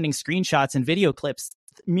people who were sending screenshots and video clips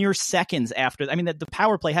mere seconds after. I mean, the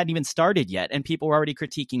power play hadn't even started yet, and people were already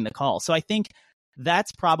critiquing the call. So I think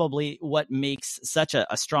that's probably what makes such a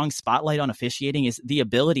strong spotlight on officiating, is the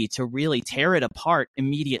ability to really tear it apart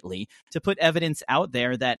immediately, to put evidence out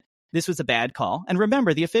there that this was a bad call. And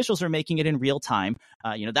remember, the officials are making it in real time.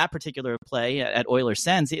 That particular play at Oilers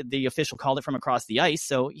Sens, the official called it from across the ice,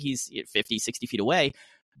 so he's 50, 60 feet away.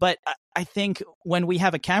 But I think when we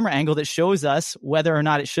have a camera angle that shows us whether or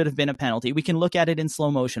not it should have been a penalty, we can look at it in slow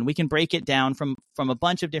motion. We can break it down from a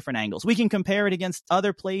bunch of different angles. We can compare it against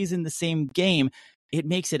other plays in the same game. It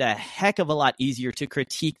makes it a heck of a lot easier to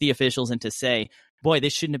critique the officials and to say, boy,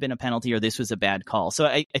 this shouldn't have been a penalty, or this was a bad call. So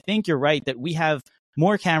I think you're right that we have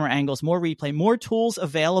more camera angles, more replay, more tools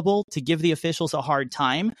available to give the officials a hard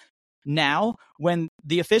time now, when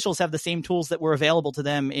the officials have the same tools that were available to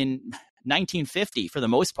them in 1950 for the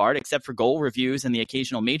most part, except for goal reviews and the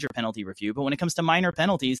occasional major penalty review. But when it comes to minor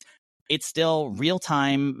penalties, it's still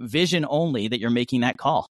real-time vision only that you're making that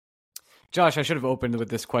call. Josh, I should have opened with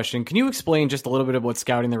this question. Can you explain just a little bit of what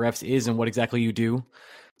scouting the refs is and what exactly you do?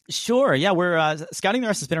 Sure. Yeah, we're Scouting the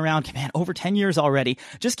Refs has been around, over 10 years already.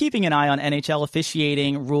 Just keeping an eye on NHL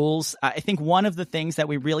officiating rules. I think one of the things that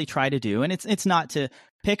we really try to do, and it's not to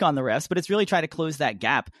pick on the refs, but it's really try to close that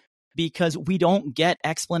gap, because we don't get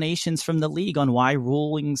explanations from the league on why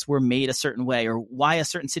rulings were made a certain way or why a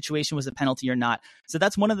certain situation was a penalty or not. So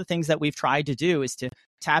that's one of the things that we've tried to do, is to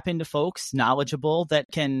tap into folks knowledgeable that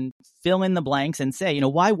can fill in the blanks and say,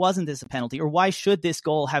 why wasn't this a penalty, or why should this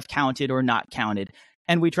goal have counted or not counted?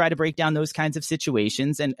 And we try to break down those kinds of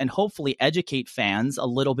situations and hopefully educate fans a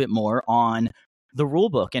little bit more on the rule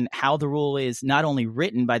book and how the rule is not only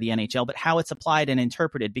written by the NHL, but how it's applied and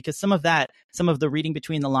interpreted. Because some of the reading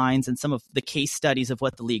between the lines and some of the case studies of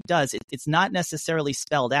what the league does, it's not necessarily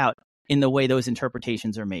spelled out in the way those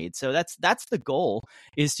interpretations are made. So that's the goal,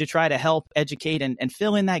 is to try to help educate and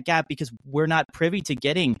fill in that gap, because we're not privy to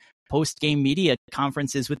getting post-game media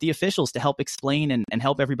conferences with the officials to help explain and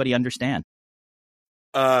help everybody understand.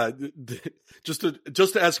 Just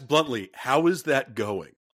to ask bluntly, how is that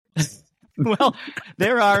going? Well,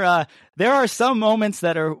 there are some moments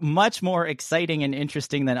that are much more exciting and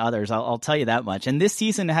interesting than others. I'll tell you that much. And this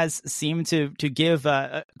season has seemed to give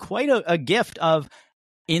quite a gift of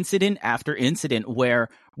incident after incident where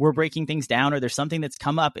we're breaking things down, or there's something that's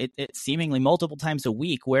come up it seemingly multiple times a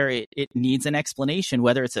week where it needs an explanation,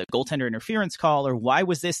 whether it's a goaltender interference call, or why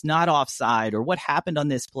was this not offside, or what happened on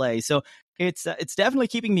this play. So it's definitely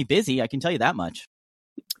keeping me busy. I can tell you that much.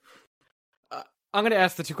 I'm going to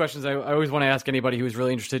ask the two questions I always want to ask anybody who's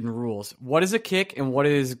really interested in rules. What is a kick and what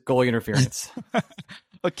is goalie interference?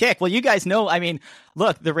 A kick. Well, you guys know, I mean,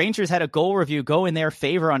 look, the Rangers had a goal review go in their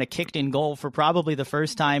favor on a kicked in goal for probably the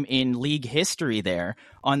first time in league history there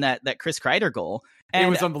on that Chris Kreider goal. And it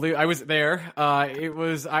was unbelievable. I was there.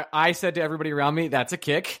 I said to everybody around me, that's a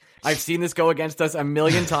kick. I've seen this go against us a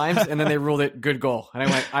million times, and then they ruled it good goal. And I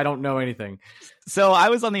went, I don't know anything. So I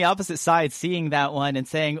was on the opposite side seeing that one and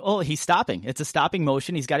saying, oh, he's stopping. It's a stopping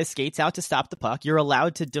motion. He's got his skates out to stop the puck. You're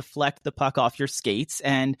allowed to deflect the puck off your skates.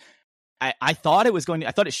 And I thought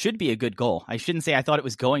it should be a good goal. I shouldn't say I thought it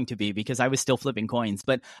was going to be because I was still flipping coins,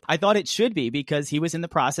 but I thought it should be because he was in the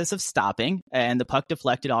process of stopping and the puck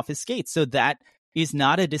deflected off his skates. So that is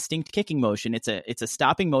not a distinct kicking motion. It's a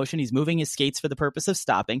stopping motion. He's moving his skates for the purpose of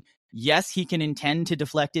stopping. Yes, he can intend to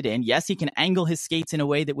deflect it in. Yes, he can angle his skates in a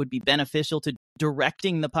way that would be beneficial to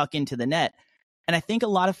directing the puck into the net. And I think a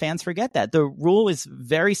lot of fans forget that. The rule is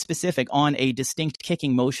very specific on a distinct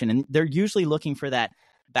kicking motion, and they're usually looking for that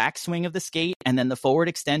backswing of the skate and then the forward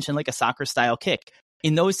extension like a soccer style kick.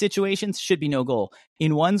 In those situations, should be no goal.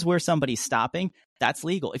 In ones where somebody's stopping, that's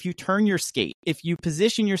legal. If you turn your skate, if you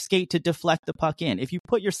position your skate to deflect the puck in, if you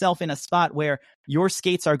put yourself in a spot where your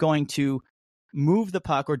skates are going to move the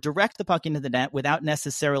puck or direct the puck into the net without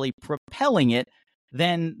necessarily propelling it,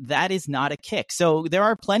 then that is not a kick. So there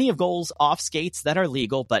are plenty of goals off skates that are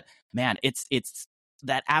legal, but man, it's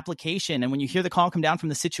that application. And when you hear the call come down from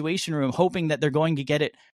the situation room, hoping that they're going to get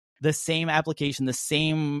it the same application, the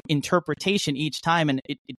same interpretation each time. And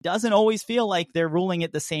it doesn't always feel like they're ruling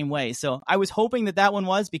it the same way. So I was hoping that one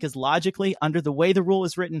was, because logically, under the way the rule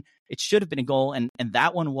is written, it should have been a goal. And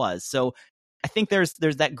that one was. So I think there's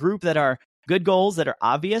that group that are good goals that are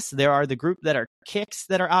obvious. There are the group that are kicks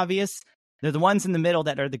that are obvious. They're the ones in the middle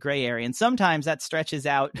that are the gray area. And sometimes that stretches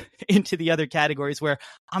out into the other categories where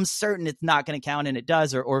I'm certain it's not going to count and it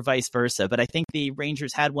does, or vice versa. But I think the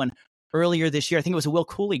Rangers had one earlier this year. I think it was a Will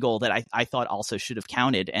Cooley goal that I thought also should have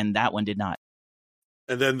counted, and that one did not.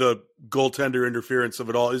 And then the goaltender interference of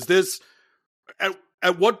it all. Is this,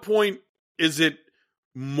 at what point is it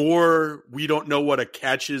more we don't know what a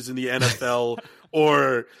catch is in the NFL?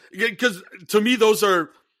 Or, because to me, those are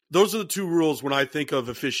the two rules when I think of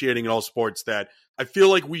officiating in all sports that I feel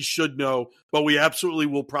like we should know, but we absolutely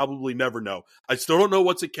will probably never know. I still don't know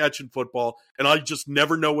what's a catch in football, and I just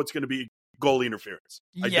never know what's going to be goalie interference.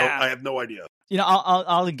 I have no idea. You know,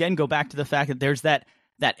 I'll again go back to the fact that there's that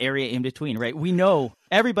area in between, right? We know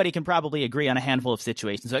everybody can probably agree on a handful of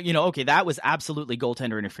situations. So, you know, okay, that was absolutely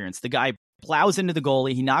goaltender interference. The guy plows into the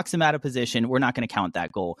goalie, he knocks him out of position. We're not going to count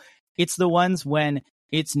that goal. It's the ones when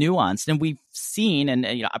it's nuanced, and we've seen, and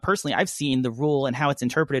you know, personally, I've seen the rule and how it's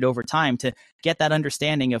interpreted over time to get that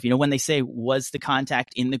understanding of, you know, when they say, was the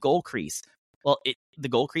contact in the goal crease? Well, the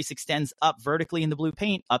goal crease extends up vertically in the blue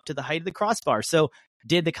paint up to the height of the crossbar. So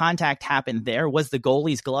did the contact happen there? Was the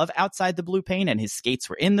goalie's glove outside the blue paint and his skates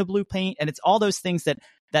were in the blue paint? And it's all those things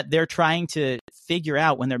that they're trying to figure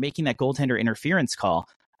out when they're making that goaltender interference call.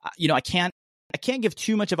 You know, I can't give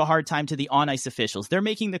too much of a hard time to the on-ice officials. They're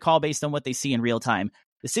making the call based on what they see in real time.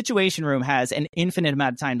 The situation room has an infinite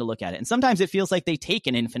amount of time to look at it. And sometimes it feels like they take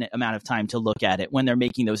an infinite amount of time to look at it when they're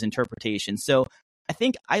making those interpretations. So I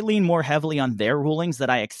think I lean more heavily on their rulings, that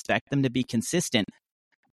I expect them to be consistent.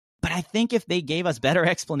 But I think if they gave us better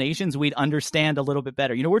explanations, we'd understand a little bit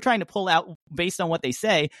better. You know, we're trying to pull out based on what they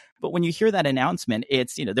say, but when you hear that announcement,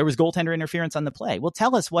 it's, you know, there was goaltender interference on the play. Well,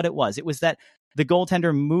 tell us what it was. It was that the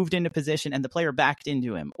goaltender moved into position and the player backed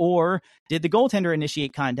into him. Or did the goaltender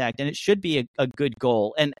initiate contact and it should be a good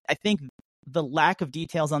goal? And I think the lack of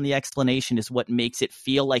details on the explanation is what makes it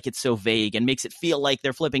feel like it's so vague and makes it feel like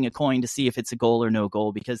they're flipping a coin to see if it's a goal or no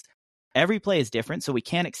goal, because every play is different. So we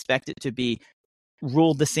can't expect it to be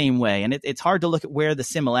ruled the same way. And it's hard to look at where the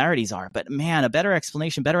similarities are. But man, a better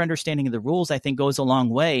explanation, better understanding of the rules, I think goes a long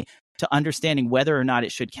way to understanding whether or not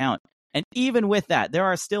it should count. And even with that, there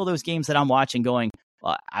are still those games that I'm watching going,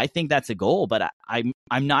 well, I think that's a goal, but I'm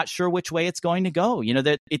not sure which way it's going to go. You know,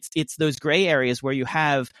 that it's those gray areas where you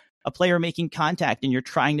have a player making contact and you're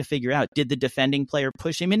trying to figure out, did the defending player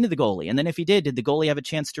push him into the goalie? And then if he did the goalie have a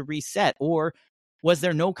chance to reset? Or was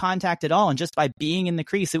there no contact at all? And just by being in the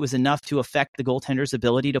crease, it was enough to affect the goaltender's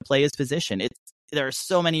ability to play his position. There are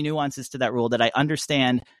so many nuances to that rule that I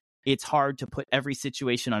understand it's hard to put every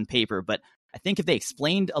situation on paper. But I think if they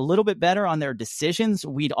explained a little bit better on their decisions,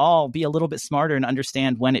 we'd all be a little bit smarter and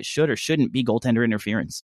understand when it should or shouldn't be goaltender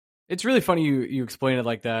interference. It's really funny you explain it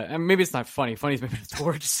like that. And maybe it's not funny. Funny is maybe the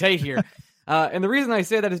word to say here. And the reason I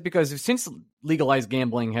say that is because since legalized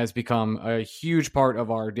gambling has become a huge part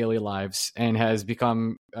of our daily lives and has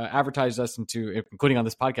become advertised us into, including on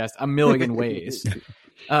this podcast, a million ways,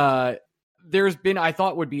 there's been, I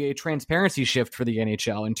thought, would be a transparency shift for the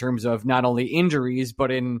NHL in terms of not only injuries,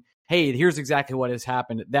 but in, hey, here's exactly what has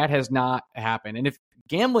happened. That has not happened. And if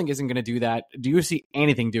gambling isn't going to do that, do you see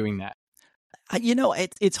anything doing that?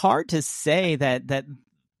 It's hard to say that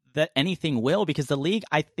anything will, because the league,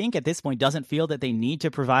 I think at this point, doesn't feel that they need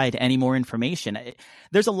to provide any more information.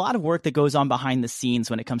 There's a lot of work that goes on behind the scenes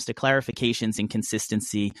when it comes to clarifications and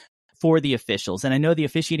consistency for the officials. And I know the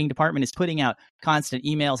officiating department is putting out constant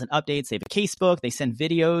emails and updates. They have a casebook. They send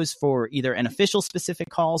videos for either an official specific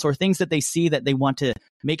calls or things that they see that they want to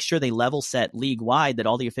make sure they level set league wide, that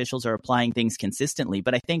all the officials are applying things consistently.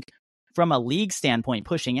 But I think from a league standpoint,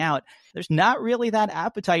 pushing out, there's not really that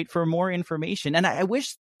appetite for more information. And I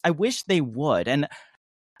wish they would. And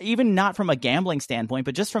even not from a gambling standpoint,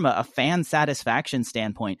 but just from a fan satisfaction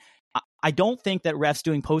standpoint, I don't think that refs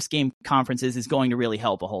doing post-game conferences is going to really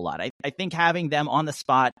help a whole lot. I think having them on the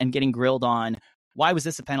spot and getting grilled on, why was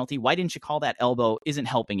this a penalty? Why didn't you call that elbow? Isn't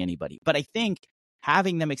helping anybody. But I think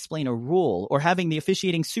having them explain a rule, or having the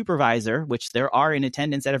officiating supervisor, which there are in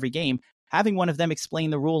attendance at every game, having one of them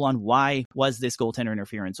explain the rule on why was this goaltender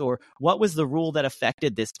interference, or what was the rule that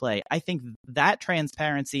affected this play. I think that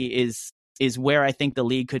transparency is where I think the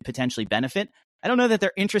league could potentially benefit. I don't know that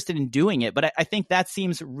they're interested in doing it, but I think that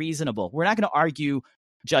seems reasonable. We're not going to argue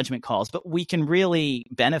judgment calls, but we can really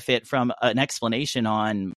benefit from an explanation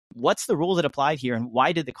on what's the rule that applied here and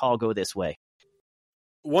why did the call go this way.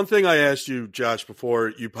 One thing I asked you, Josh, before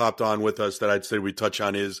you popped on with us that I'd say we touch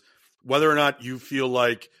on is whether or not you feel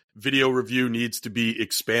like video review needs to be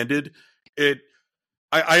expanded.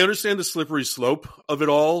 I understand the slippery slope of it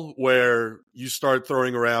all, where you start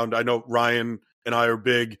throwing around, I know Ryan and I are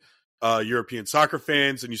big European soccer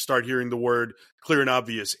fans, and you start hearing the word clear and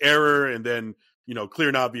obvious error, and then, clear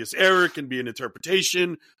and obvious error can be an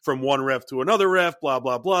interpretation from one ref to another ref, blah,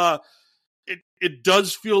 blah, blah. It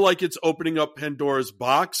does feel like it's opening up Pandora's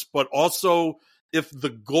box, but also if the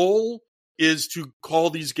goal is to call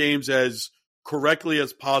these games as correctly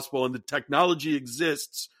as possible and the technology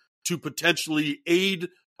exists to potentially aid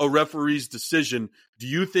a referee's decision, do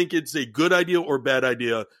you think it's a good idea or bad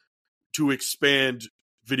idea to expand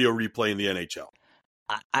video replay in the NHL?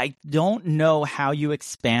 I don't know how you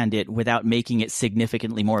expand it without making it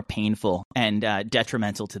significantly more painful and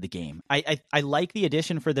detrimental to the game. I like the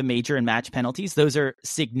addition for the major and match penalties. Those are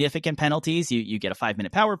significant penalties. You get a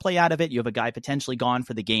 5-minute power play out of it. You have a guy potentially gone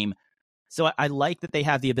for the game. So I like that they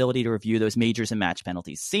have the ability to review those majors and match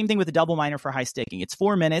penalties. Same thing with the double minor for high sticking. It's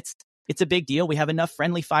 4 minutes. It's a big deal. We have enough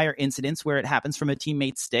friendly fire incidents where it happens from a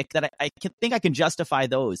teammate's stick that I think I can justify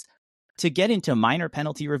those. To get into minor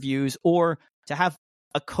penalty reviews, or to have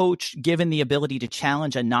a coach given the ability to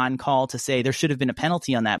challenge a non-call to say there should have been a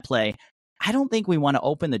penalty on that play, I don't think we want to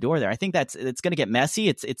open the door there. I think it's going to get messy.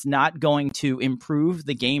 It's not going to improve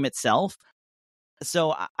the game itself.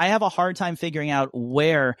 So I have a hard time figuring out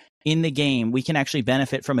where in the game we can actually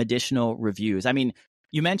benefit from additional reviews. I mean,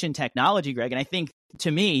 you mentioned technology, Greg, and I think,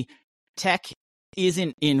 to me, tech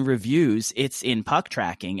isn't in reviews, it's in puck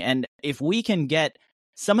tracking. And if we can get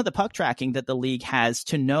some of the puck tracking that the league has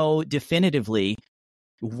to know definitively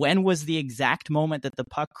when was the exact moment that the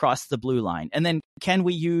puck crossed the blue line, and then can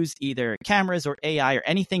we use either cameras or AI or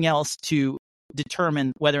anything else to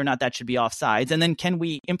determine whether or not that should be offsides, and then can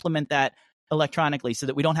we implement that electronically so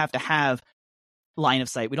that we don't have to have line of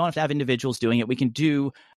sight, we don't have to have individuals doing it. We can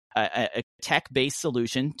do a tech-based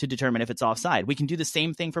solution to determine if it's offside. We can do the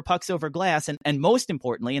same thing for pucks over glass, and most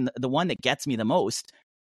importantly, and the one that gets me the most,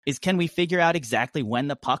 is can we figure out exactly when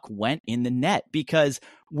the puck went in the net? Because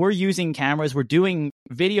we're using cameras, we're doing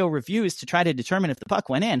video reviews to try to determine if the puck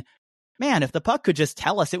went in. Man, if the puck could just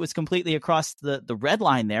tell us it was completely across the red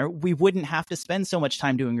line there, we wouldn't have to spend so much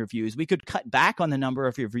time doing reviews. We could cut back on the number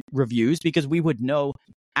of reviews because we would know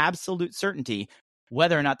absolute certainty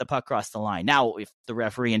whether or not the puck crossed the line. Now, if the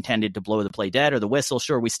referee intended to blow the play dead or the whistle,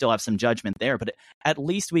 sure, we still have some judgment there, but at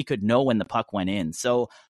least we could know when the puck went in. So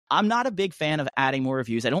I'm not a big fan of adding more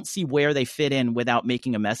reviews. I don't see where they fit in without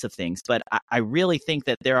making a mess of things, but I really think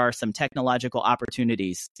that there are some technological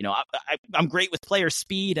opportunities. I'm great with player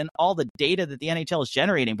speed and all the data that the NHL is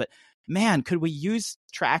generating, but man, could we use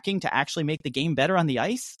tracking to actually make the game better on the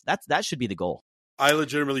ice? That should be the goal. I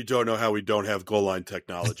legitimately don't know how we don't have goal line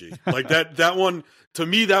technology. Like that one, to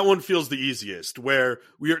me, that one feels the easiest, where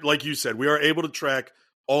we are, like you said, we are able to track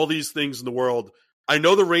all these things in the world. I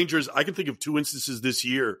know the Rangers, I can think of 2 instances this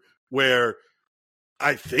year where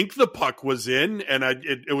I think the puck was in and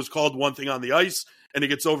it was called one thing on the ice and it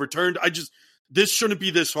gets overturned. This shouldn't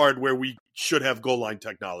be this hard where we should have goal line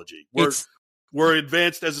technology. We're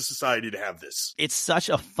advanced as a society to have this. It's such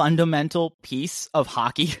a fundamental piece of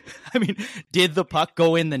hockey. I mean, did the puck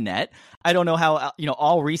go in the net? I don't know how,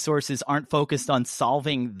 all resources aren't focused on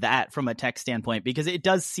solving that from a tech standpoint, because it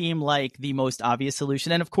does seem like the most obvious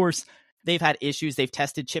solution. And of course, they've had issues. They've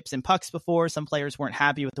tested chips and pucks before. Some players weren't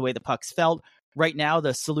happy with the way the pucks felt. Right now,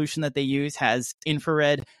 the solution that they use has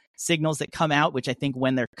infrared signals that come out, which I think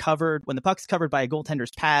when the puck's covered by a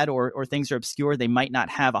goaltender's pad or things are obscure, they might not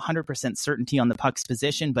have 100% certainty on the puck's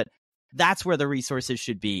position, but that's where the resources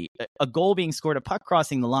should be. A goal being scored, a puck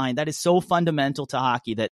crossing the line, that is so fundamental to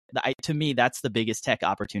hockey that to me, that's the biggest tech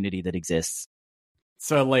opportunity that exists.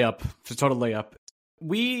 It's a layup. It's a total layup.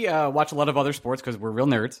 We watch a lot of other sports because we're real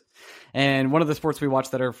nerds. And one of the sports we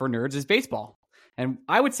watch that are for nerds is baseball. And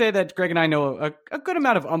I would say that Greg and I know a good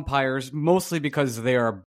amount of umpires, mostly because they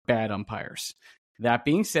are bad umpires. That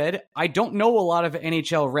being said, I don't know a lot of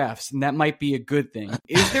NHL refs, and that might be a good thing.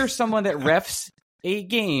 Is there someone that refs a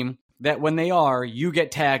game that when they are, you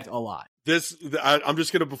get tagged a lot? I'm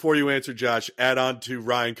just going to, before you answer, Josh, add on to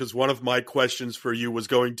Ryan, because one of my questions for you was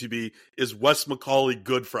going to be, is Wes McCauley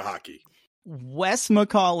good for hockey? Wes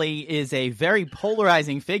McCauley is a very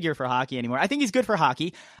polarizing figure for hockey anymore. I think he's good for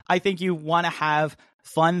hockey. I think you want to have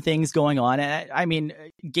fun things going on. And I mean,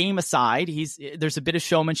 game aside, there's a bit of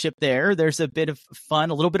showmanship there. There's a bit of fun,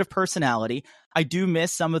 a little bit of personality. I do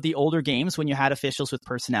miss some of the older games when you had officials with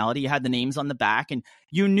personality. You had the names on the back and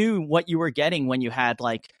you knew what you were getting when you had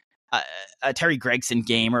like a Terry Gregson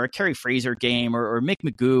game or a Kerry Fraser game or Mick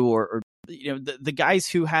Magoo or the guys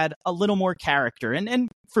who had a little more character. And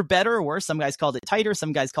for better or worse, some guys called it tighter,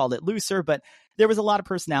 some guys called it looser, but there was a lot of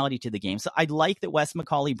personality to the game. So I like that Wes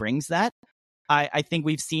McCauley brings that. I think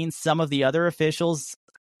we've seen some of the other officials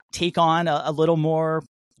take on a little more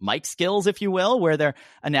mic skills, if you will, where they're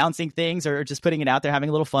announcing things or just putting it out there, having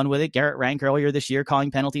a little fun with it. Garrett Rank earlier this year calling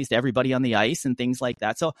penalties to everybody on the ice and things like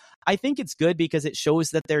that. So I think it's good because it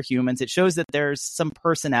shows that they're humans. It shows that there's some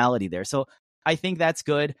personality there. So I think that's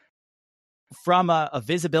good. From a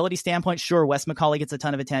visibility standpoint, sure, Wes McCauley gets a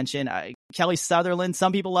ton of attention. Kelly Sutherland,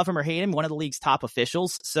 some people love him or hate him, one of the league's top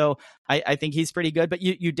officials. So I think he's pretty good. But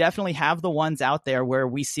you definitely have the ones out there where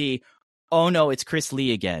we see, oh no, it's Chris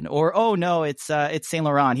Lee again, or oh no, it's Saint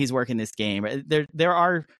Laurent, he's working this game. There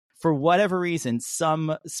are, for whatever reason,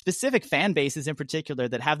 some specific fan bases in particular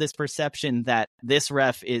that have this perception that this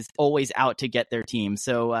ref is always out to get their team.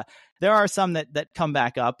 So there are some that come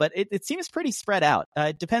back up, but it seems pretty spread out.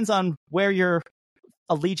 It depends on where your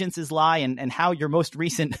allegiances lie and how your most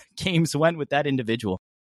recent games went with that individual.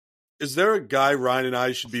 Is there a guy Ryan and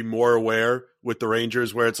I should be more aware with the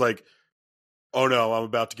Rangers where it's like, oh no, I'm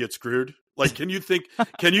about to get screwed? Like, can you think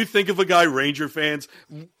of a guy, Ranger fans?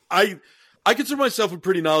 I consider myself a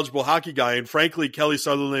pretty knowledgeable hockey guy, and frankly, Kelly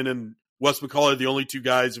Sutherland and Wes McCauley are the only two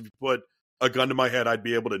guys, if you put a gun to my head, I'd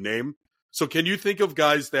be able to name. So can you think of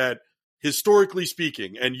guys that, historically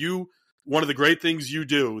speaking, and one of the great things you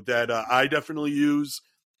do that I definitely use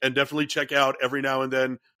and definitely check out every now and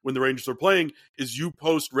then when the Rangers are playing, is you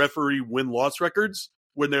post referee win-loss records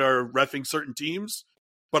when they are reffing certain teams.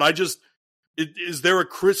 But is there a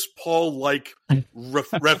Chris Paul-like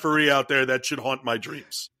referee out there that should haunt my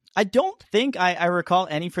dreams? I don't think I recall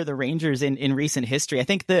any for the Rangers in recent history. I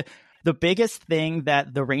think the biggest thing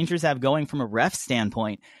that the Rangers have going from a ref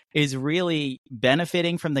standpoint is really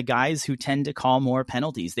benefiting from the guys who tend to call more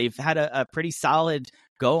penalties. They've had a pretty solid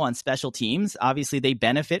go on special teams. Obviously, they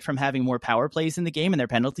benefit from having more power plays in the game, and their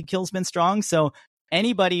penalty kill's been strong. So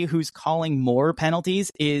anybody who's calling more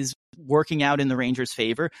penalties is working out in the Rangers'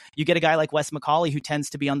 favor. You get a guy like Wes McCauley who tends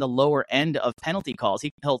to be on the lower end of penalty calls.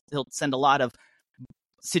 He'll send a lot of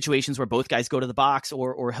situations where both guys go to the box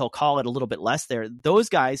or he'll call it a little bit less there. Those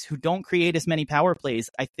guys who don't create as many power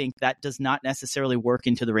plays, I think that does not necessarily work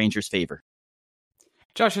into the Rangers' favor.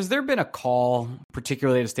 Josh, has there been a call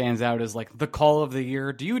particularly that stands out as like the call of the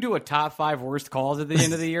year? Do you do a top 5 worst calls at the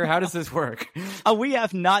end of the year? How does this work? We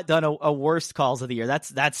have not done a worst calls of the year.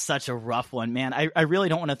 That's such a rough one, man. I really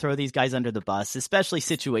don't want to throw these guys under the bus, especially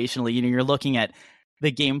situationally. You're looking at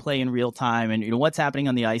the gameplay in real time and what's happening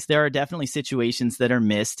on the ice. There are definitely situations that are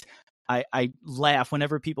missed. I laugh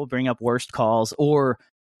whenever people bring up worst calls or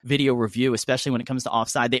video review, especially when it comes to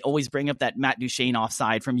offside. They always bring up that Matt Duchene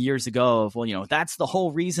offside from years ago of, well, that's the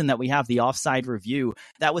whole reason that we have the offside review.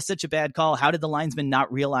 That was such a bad call. How did the linesman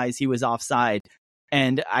not realize he was offside?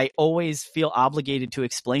 And I always feel obligated to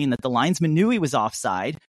explain that the linesman knew he was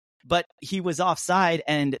offside, but he was offside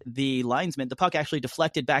and the puck actually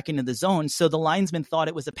deflected back into the zone. So the linesman thought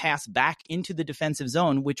it was a pass back into the defensive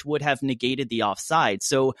zone, which would have negated the offside.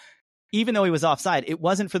 So even though he was offside, it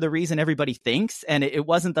wasn't for the reason everybody thinks. And it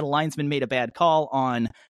wasn't that a linesman made a bad call on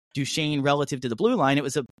Duchesne relative to the blue line. It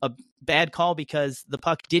was a bad call because the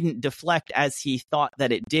puck didn't deflect as he thought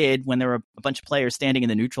that it did when there were a bunch of players standing in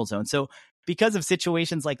the neutral zone. So because of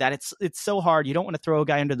situations like that, it's so hard. You don't want to throw a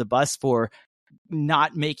guy under the bus for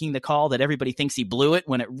not making the call that everybody thinks he blew it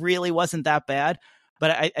when it really wasn't that bad.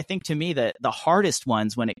 But I think to me that the hardest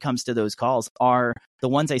ones when it comes to those calls are the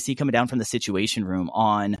ones I see coming down from the situation room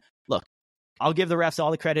on, look, I'll give the refs all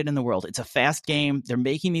the credit in the world. It's a fast game. They're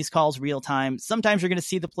making these calls real time. Sometimes you're going to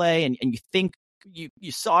see the play and you think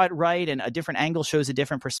you saw it right and a different angle shows a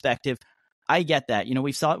different perspective. I get that. You know,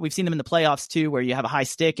 we've seen them in the playoffs too, where you have a high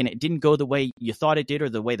stick and it didn't go the way you thought it did or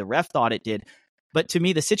the way the ref thought it did. But to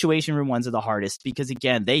me, the situation room ones are the hardest because,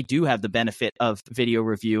 again, they do have the benefit of video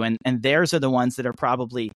review, and theirs are the ones that are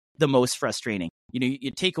probably the most frustrating. You know,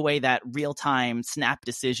 you take away that real-time snap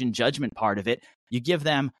decision judgment part of it. You give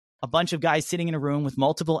them a bunch of guys sitting in a room with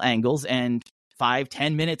multiple angles and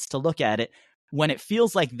 5-10 minutes to look at it. When it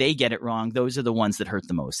feels like they get it wrong, those are the ones that hurt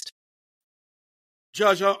the most.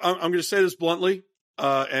 Josh, I'm going to say this bluntly,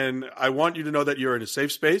 and I want you to know that you're in a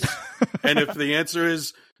safe space. And if the answer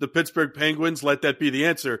is the Pittsburgh Penguins, let that be the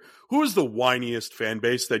answer. Who is the whiniest fan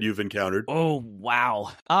base that you've encountered? Oh,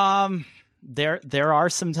 wow. There are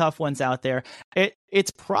some tough ones out there.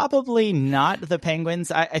 It's probably not the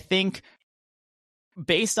Penguins. I think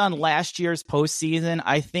based on last year's postseason,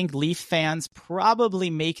 I think Leaf fans probably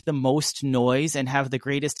make the most noise and have the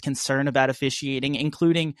greatest concern about officiating,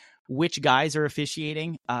 including which guys are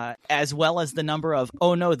officiating, as well as the number of,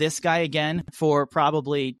 oh no, this guy again, for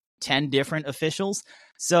probably 10 different officials.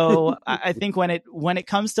 So I think when it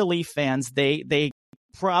comes to Leaf fans, they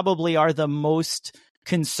probably are the most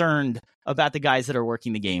concerned about the guys that are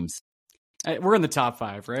working the games. We're in the top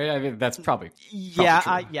 5, right? I mean, that's probably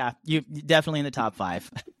yeah. You definitely in the top 5.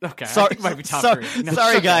 Okay, sorry, I think it might be top 3. No,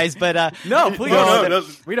 sorry, guys, but no, please. No,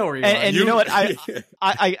 we know where you are. And you know what?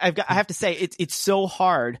 I have to say it's so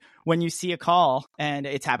hard when you see a call, and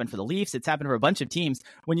it's happened for the Leafs, it's happened for a bunch of teams.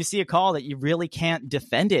 When you see a call that you really can't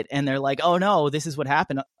defend it, and they're like, "Oh no, this is what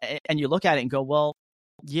happened," and you look at it and go, "Well,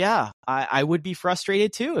 yeah, I would be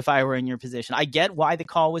frustrated too if I were in your position. I get why the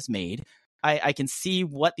call was made. I can see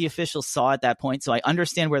what the officials saw at that point, so I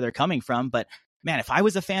understand where they're coming from. But man, if I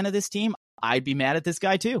was a fan of this team, I'd be mad at this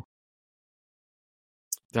guy too."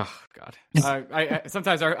 Oh God! I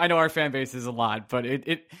sometimes I know our fan base is a lot, but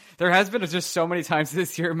there has been just so many times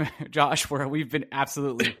this year, Josh, where we've been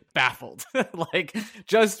absolutely baffled.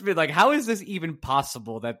 Just been like, how is this even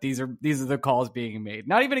possible that these are the calls being made?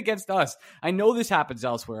 Not even against us. I know this happens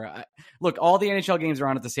elsewhere. Look, all the NHL games are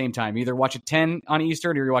on at the same time. You either watch at 10 on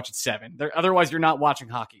Eastern or you watch at 7. Otherwise, you're not watching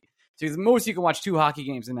hockey. So the most you can watch 2 hockey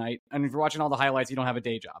games a night, and if you're watching all the highlights, you don't have a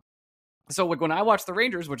day job. So like when I watch the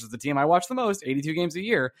Rangers, which is the team I watch the most, 82 games a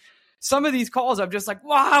year, some of these calls I'm just like,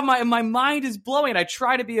 wow, my mind is blowing. I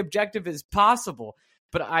try to be objective as possible,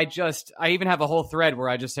 but I even have a whole thread where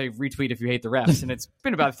I just say retweet if you hate the refs, and it's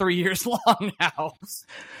been about 3 years long now.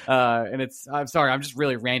 And I'm sorry, I'm just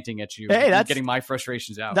really ranting at you. Hey, that's getting my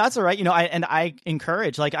frustrations out. That's all right. You know, I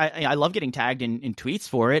encourage, like, I love getting tagged in tweets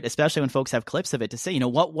for it, especially when folks have clips of it to say, you know,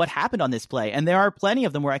 what happened on this play. And there are plenty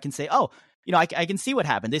of them where I can say, oh, you know, I can see what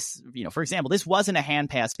happened. This, you know, for example, this wasn't a hand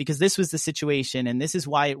pass because this was the situation and this is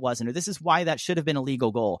why it wasn't, or this is why that should have been a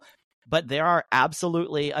legal goal. But there are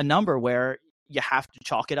absolutely a number where you have to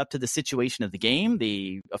chalk it up to the situation of the game,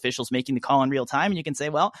 the officials making the call in real time. And you can say,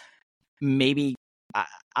 well, maybe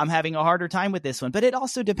I'm having a harder time with this one. But it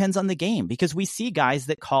also depends on the game, because we see guys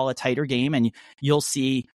that call a tighter game and you'll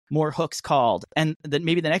see more hooks called. And then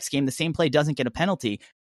maybe the next game, the same play doesn't get a penalty.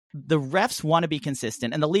 The refs want to be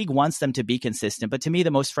consistent and the league wants them to be consistent. But to me,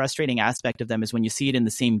 the most frustrating aspect of them is when you see it in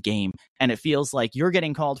the same game and it feels like you're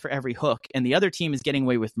getting called for every hook and the other team is getting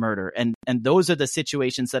away with murder. And those are the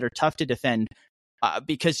situations that are tough to defend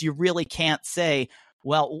because you really can't say,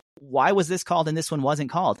 well, why was this called and this one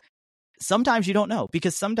wasn't called? Sometimes you don't know,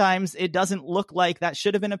 because sometimes it doesn't look like that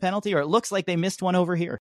should have been a penalty, or it looks like they missed one over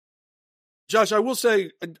here. Josh, I will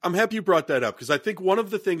say, I'm happy you brought that up, because I think one of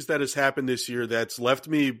the things that has happened this year that's left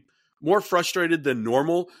me more frustrated than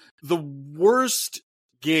normal, the worst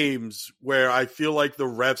games where I feel like the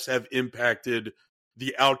refs have impacted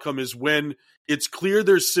the outcome is when it's clear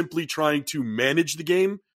they're simply trying to manage the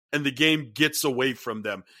game and the game gets away from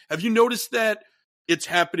them. Have you noticed that it's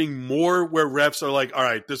happening more where refs are like, all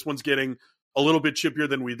right, this one's getting a little bit chippier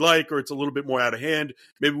than we'd like, or it's a little bit more out of hand.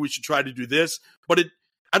 Maybe we should try to do this. But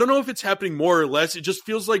I don't know if it's happening more or less. It just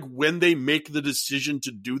feels like when they make the decision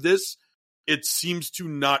to do this, it seems to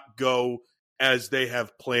not go as they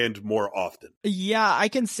have planned more often. Yeah, I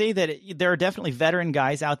can say that there are definitely veteran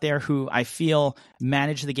guys out there who I feel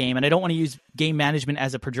manage the game, and I don't want to use game management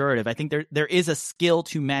as a pejorative. I think there is a skill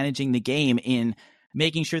to managing the game in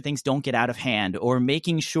making sure things don't get out of hand, or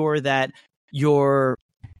making sure that you're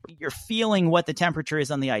feeling what the temperature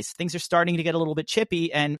is on the ice. Things are starting to get a little bit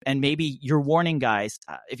chippy, and maybe you're warning guys.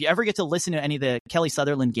 If you ever get to listen to any of the Kelly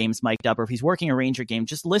Sutherland games mic'd up, or if he's working a Ranger game,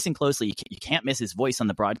 just listen closely. You can't miss his voice on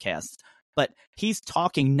the broadcast. But he's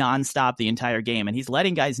talking nonstop the entire game, and he's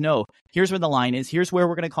letting guys know, here's where the line is, here's where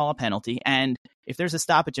we're going to call a penalty, and if there's a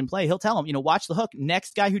stoppage in play, he'll tell them, watch the hook.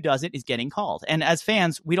 Next guy who does it is getting called. And as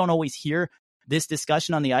fans, we don't always hear this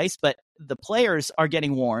discussion on the ice, but the players are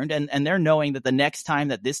getting warned, and they're knowing that the next time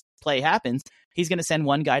that this play happens, he's going to send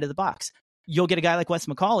one guy to the box. You'll get a guy like Wes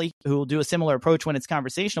McCauley who will do a similar approach when it's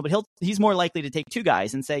conversational, but he's more likely to take two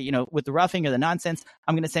guys and say, with the roughing or the nonsense,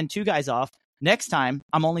 I'm going to send two guys off. Next time,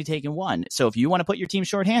 I'm only taking one. So if you want to put your team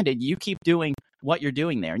shorthanded, you keep doing what you're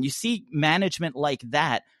doing there. And you see management like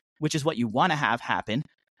that, which is what you want to have happen.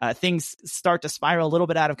 Things start to spiral a little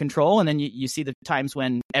bit out of control, and then you see the times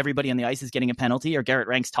when everybody on the ice is getting a penalty, or Garrett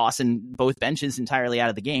Rank's tossing both benches entirely out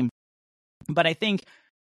of the game. But I think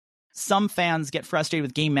some fans get frustrated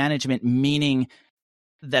with game management, meaning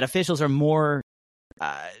that officials are more...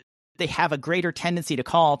 they have a greater tendency to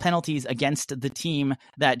call penalties against the team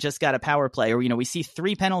that just got a power play. Or, we see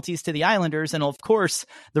 3 penalties to the Islanders, and of course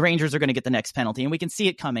the Rangers are going to get the next penalty, and we can see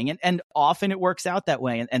it coming. And often it works out that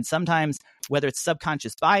way. And sometimes, whether it's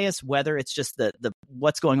subconscious bias, whether it's just the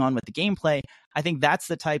what's going on with the gameplay, I think that's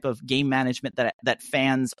the type of game management that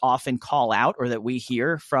fans often call out, or that we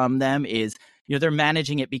hear from them is, they're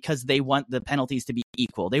managing it because they want the penalties to be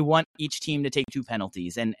equal. They want each team to take 2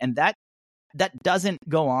 penalties. And that doesn't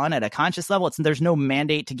go on at a conscious level. There's no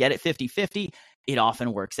mandate to get it 50-50. It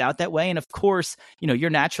often works out that way. And of course, you're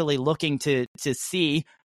naturally looking to see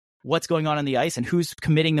what's going on the ice and who's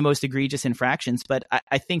committing the most egregious infractions. But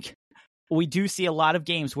I think we do see a lot of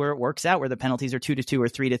games where it works out, where the penalties are 2-2 or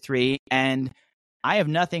 3-3. And I have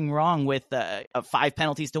nothing wrong with 5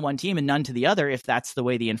 penalties to one team and none to the other if that's the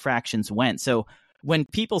way the infractions went. So when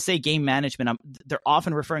people say game management, they're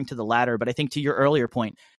often referring to the latter. But I think to your earlier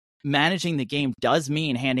point, managing the game does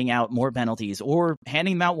mean handing out more penalties, or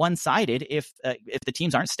handing them out one-sided if the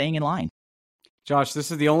teams aren't staying in line. Josh,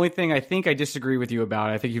 this is the only thing I think I disagree with you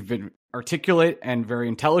about. I think you've been articulate and very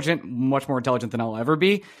intelligent, much more intelligent than I'll ever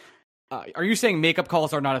be. Are you saying makeup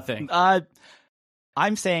calls are not a thing?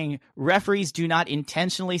 I'm saying referees do not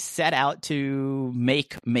intentionally set out to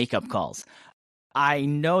make makeup calls. I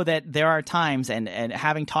know that there are times, and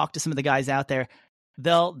having talked to some of the guys out there,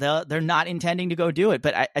 they're not intending to go do it.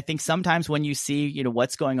 But I think sometimes when you see,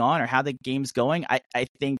 what's going on or how the game's going, I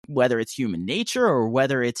think whether it's human nature or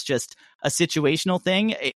whether it's just a situational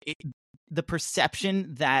thing, the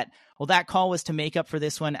perception that, that call was to make up for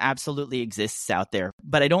this one absolutely exists out there.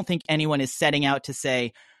 But I don't think anyone is setting out to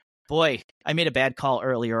say, boy, I made a bad call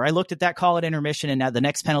earlier. I looked at that call at intermission, and now the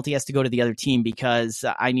next penalty has to go to the other team because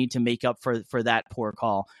I need to make up for that poor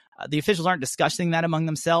call. The officials aren't discussing that among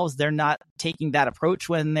themselves. They're not taking that approach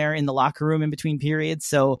when they're in the locker room in between periods.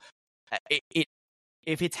 So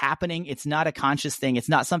if it's happening, it's not a conscious thing. It's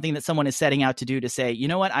not something that someone is setting out to do, to say, you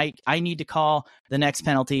know what, I need to call the next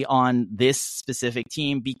penalty on this specific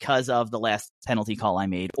team because of the last penalty call I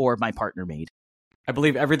made or my partner made. I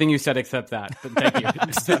believe everything you said except that. But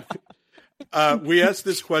thank you. We asked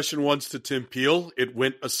this question once to Tim Peel. It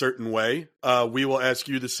went a certain way. We will ask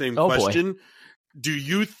you the same question. Boy. Do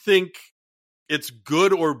you think it's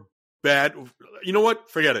good or bad? You know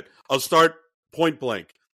what? Forget it. I'll start point blank.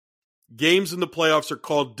 Games in the playoffs are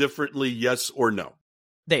called differently, yes or no?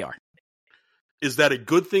 They are. Is that a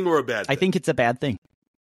good thing or a bad thing? I think it's a bad thing.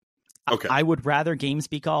 Okay. I would rather games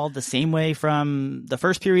be called the same way from the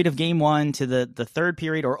first period of game 1 to the third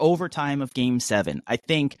period or overtime of game 7. I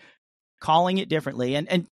think calling it differently,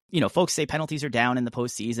 and folks say penalties are down in the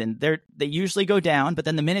postseason. They usually go down, but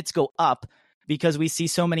then the minutes go up because we see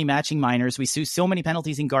so many matching minors. We see so many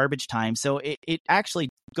penalties in garbage time. So it actually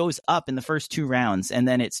goes up in the first 2 rounds, and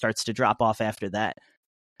then it starts to drop off after that.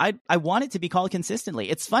 I want it to be called consistently.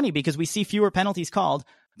 It's funny because we see fewer penalties called,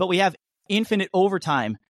 but we have infinite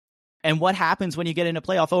overtime. And what happens when you get into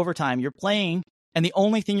playoff overtime? You're playing, and the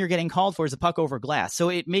only thing you're getting called for is a puck over glass. So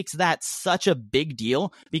it makes that such a big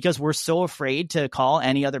deal because we're so afraid to call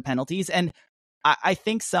any other penalties. And I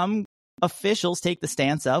think some officials take the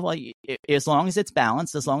stance of, well, as long as it's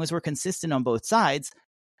balanced, as long as we're consistent on both sides,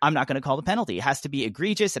 I'm not going to call the penalty. It has to be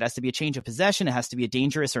egregious. It has to be a change of possession. It has to be a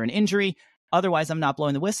dangerous or an injury. Otherwise, I'm not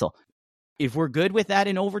blowing the whistle. if we're good with that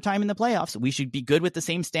in overtime in the playoffs, we should be good with the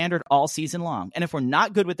same standard all season long. And if we're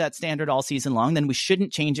not good with that standard all season long, then we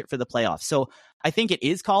shouldn't change it for the playoffs. So I think it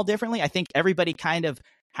is called differently. I think everybody kind of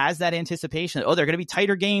has that anticipation. Oh, they're going to be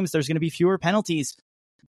tighter games. There's going to be fewer penalties.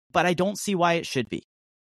 But I don't see why it should be.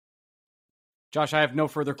 Josh, I have no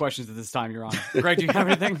further questions at this time, Your Honor. Greg, do you have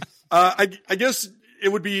anything? I guess it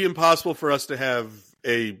would be impossible for us to have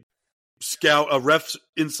a ref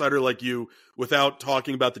insider like you without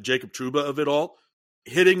talking about the Jacob Trouba of it all.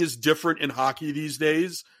 Hitting is different in hockey these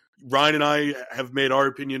days. Ryan and I have made our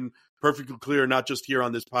opinion perfectly clear, not just here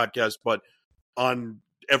on this podcast, but on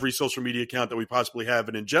every social media account that we possibly have.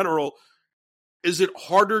 And in general, is it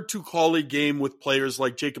harder to call a game with players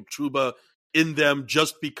like Jacob Trouba in them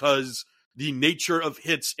just because the nature of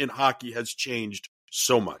hits in hockey has changed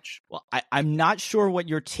so much? Well, I'm not sure what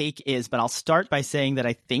your take is, but I'll start by saying that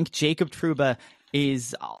I think Jacob Trouba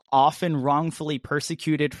is often wrongfully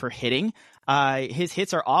persecuted for hitting. His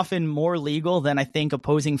hits are often more legal than I think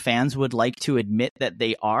opposing fans would like to admit that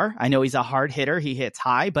they are. I know he's a hard hitter. He hits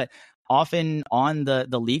high, but often on the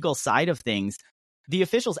legal side of things, the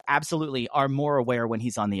officials absolutely are more aware when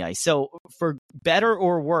he's on the ice. So for better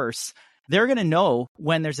or worse, they're going to know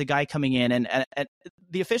when there's a guy coming in, and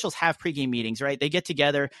the officials have pregame meetings, right? They get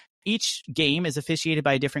together. Each game is officiated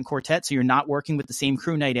by a different quartet, so you're not working with the same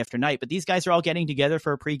crew night after night, but these guys are all getting together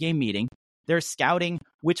for a pregame meeting. They're scouting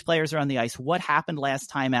which players are on the ice, what happened last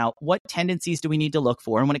time out, what tendencies do we need to look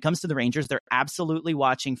for? And when it comes to the Rangers, they're absolutely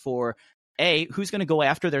watching for, A, who's going to go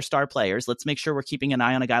after their star players. Let's make sure we're keeping an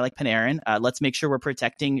eye on a guy like Panarin. Let's make sure we're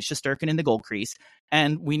protecting Shesterkin in the goal crease.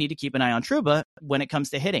 And we need to keep an eye on Trouba when it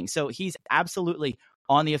comes to hitting. So he's absolutely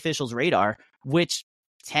on the officials' radar, which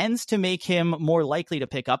tends to make him more likely to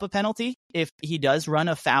pick up a penalty if he does run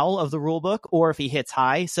afoul of the rule book or if he hits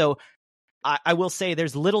high. So I will say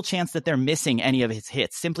there's little chance that they're missing any of his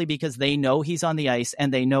hits simply because they know he's on the ice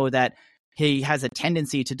and they know that he has a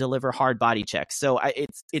tendency to deliver hard body checks. So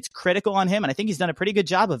it's critical on him, and I think he's done a pretty good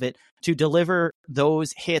job of it to deliver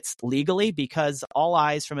those hits legally, because all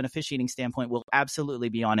eyes from an officiating standpoint will absolutely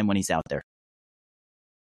be on him when he's out there.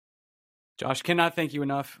 Josh, cannot thank you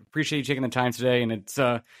enough. Appreciate you taking the time today, and it's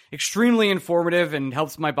extremely informative and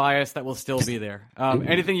helps my bias that will still be there.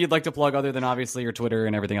 Anything you'd like to plug other than obviously your Twitter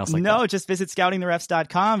and everything else like that? No, just visit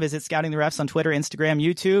scoutingtherefs.com, visit Scouting the Refs on Twitter, Instagram,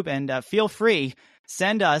 YouTube, and feel free.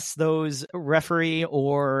 Send us those referee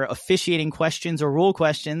or officiating questions or rule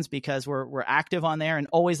questions, because we're active on there and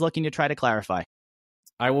always looking to try to clarify.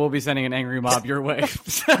 I will be sending an angry mob your way.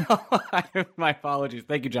 So my apologies.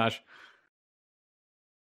 Thank you, Josh.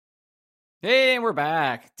 Hey, we're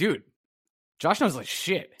back. Dude, Josh knows like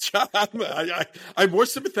shit. I'm more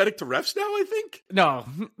sympathetic to refs now, I think. No.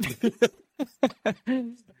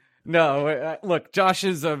 No, look, Josh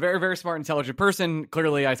is a very, very smart, intelligent person.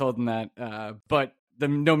 Clearly, I told him that. But the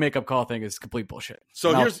no makeup call thing is complete bullshit.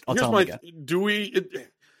 So here's my...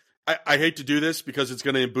 I hate to do this because it's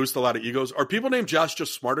going to boost a lot of egos. Are people named Josh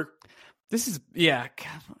just smarter? This is, yeah,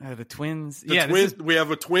 the twins. We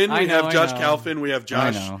have a twin. We have Josh Kalfin. We have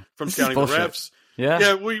Josh from Scouting the Refs.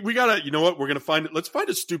 Yeah. We gotta, you know what? We're going to find it. Let's find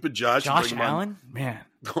a stupid Josh. Josh Allen? Man.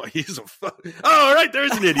 Oh, he's a all right,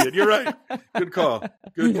 there's an idiot. You're right. Good call.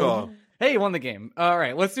 Good call. Hey, you won the game. All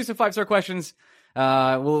right, let's do some 5-star questions.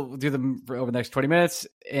 We'll do them for over the next 20 minutes.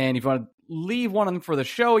 And if you want to leave one of them for the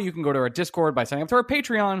show, you can go to our Discord by signing up to our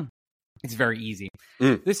Patreon. It's very easy.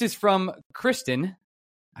 This is from Kristen.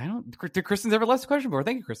 Did Kristen's ever left a question before?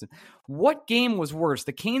 Thank you, Kristen. What game was worse,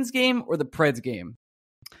 the Canes game or the Preds game?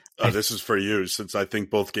 This is for you, since I think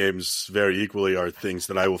both games very equally are things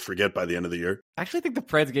that I will forget by the end of the year. I actually think the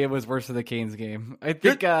Preds game was worse than the Canes game. I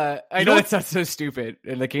think I know it sounds so stupid,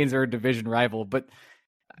 and the Canes are a division rival, but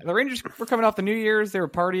the Rangers were coming off the New Year's. They were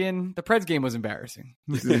partying. The Preds game was embarrassing.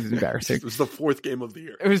 It was embarrassing. It was the fourth game of the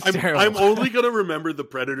year. It was terrible. I'm only going to remember the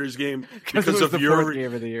Predators game because of your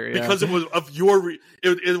game of the year. Yeah. Because it was of your.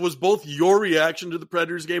 It was both your reaction to the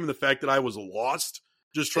Predators game and the fact that I was lost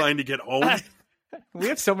just trying to get home. We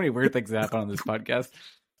have so many weird things that happen on this podcast.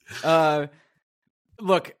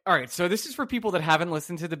 Look, all right. So this is for people that haven't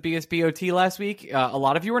listened to the BSBOT last week. A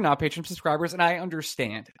lot of you are not Patreon subscribers, and I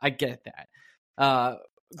understand. I get that.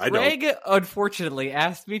 Greg, unfortunately,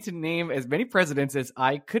 asked me to name as many presidents as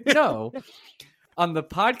I could know on the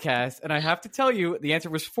podcast, and I have to tell you, the answer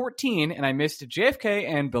was 14, and I missed JFK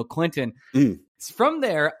and Bill Clinton. From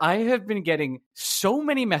there, I have been getting so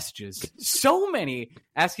many messages,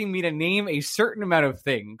 asking me to name a certain amount of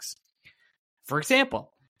things. For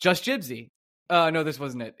example, Just Jibsy. No, this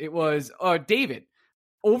wasn't it. It was David.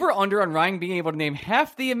 Over under on Ryan being able to name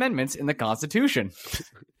half the amendments in the Constitution.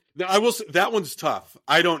 I will say, that one's tough.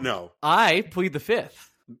 I don't know. I plead the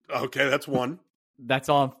fifth. Okay, that's one. That's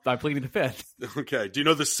all. I'm pleading the fifth. Okay. Do you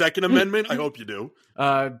know the Second Amendment? I hope you do.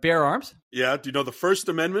 Bear arms. Yeah. Do you know the First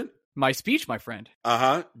Amendment? My speech, my friend.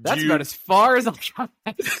 Uh-huh. That's about as far as I'll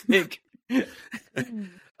take. I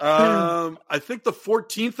think the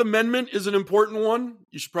 14th Amendment is an important one.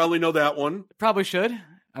 You should probably know that one. Probably should.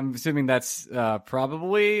 I'm assuming that's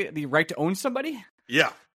probably the right to own somebody.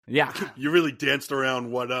 Yeah. Yeah. You really danced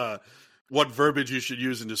around what verbiage you should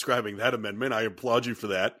use in describing that amendment. I applaud you for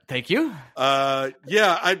that. Thank you.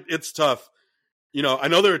 It's tough. I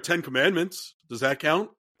know there are 10 commandments. Does that count?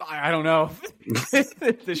 I don't know.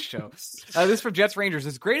 This show. This is from Jets Rangers.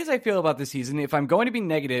 As great as I feel about this season, if I'm going to be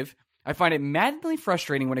negative, I find it maddeningly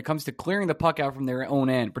frustrating when it comes to clearing the puck out from their own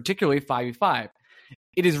end, particularly 5v5.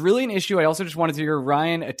 It is really an issue. I also just wanted to hear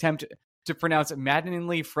Ryan attempt to pronounce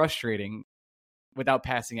maddeningly frustrating without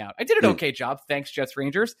passing out. I did an okay job. Thanks, Jets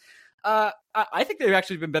Rangers. I think they've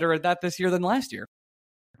actually been better at that this year than last year.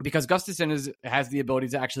 Because Gustafsson has the ability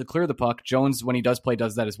to actually clear the puck. Jones, when he does play,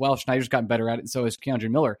 does that as well. Schneider's gotten better at it, and so has Keandre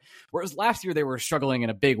Miller. Whereas last year, they were struggling in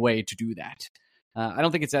a big way to do that. I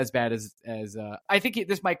don't think it's as bad as I think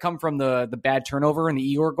this might come from the bad turnover and the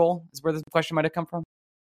Igor goal is where the question might have come from.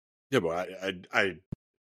 Yeah, but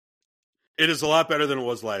it is a lot better than it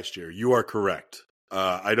was last year. You are correct.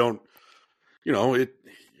 I don't,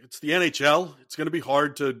 it's the NHL. It's going to be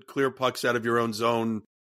hard to clear pucks out of your own zone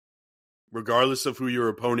regardless of who your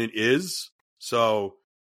opponent is. So,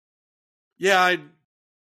 yeah,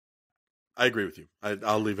 I agree with you.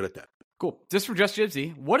 I'll leave it at that. Cool. Just for Just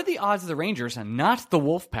Gypsy, what are the odds of the Rangers, not the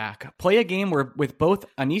Wolfpack, play a game with both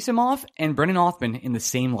Anisimov and Brennan Othmann in the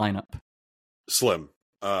same lineup? Slim.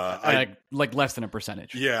 Like less than a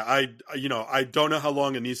percentage. Yeah, I don't know how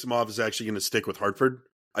long Anisimov is actually going to stick with Hartford.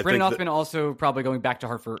 Brennan Othmann also probably going back to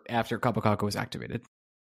Hartford after Kapokako was activated.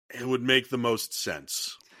 It would make the most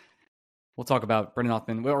sense. We'll talk about Brennan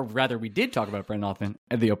Othmann, or rather, we did talk about Brennan Othmann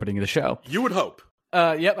at the opening of the show. You would hope.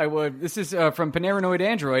 Yep, I would. This is from Panaranoid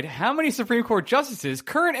Android. How many Supreme Court justices,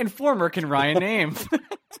 current and former, can Ryan name?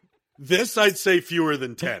 This, I'd say fewer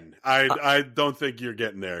than 10. I don't think you're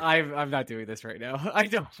getting there. I'm not doing this right now. I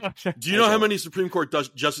don't. Do you know how many Supreme Court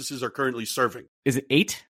justices are currently serving? Is it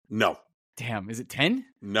 8? No. Damn, is it 10?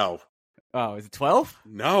 No. Oh, is it 12?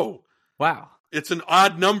 No. Wow. It's an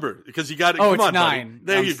odd number because you got to. Oh, come it's on, 9. Buddy.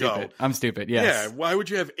 There I'm you stupid. go. I'm stupid. Yes. Yeah. Why would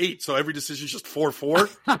you have 8? So every decision is just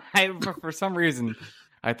 4-4. For some reason,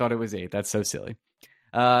 I thought it was 8. That's so silly.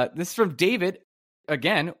 This is from David.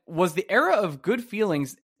 Again, was the era of good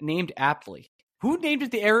feelings named aptly? Who named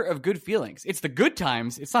it the era of good feelings? It's the good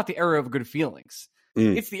times. It's not the era of good feelings.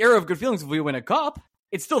 It's the era of good feelings if we win a cup.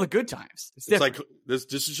 It's still the good times. It's like this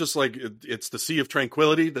is just like it's the sea of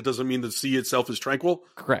tranquility. That doesn't mean the sea itself is tranquil.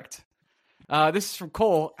 Correct. This is from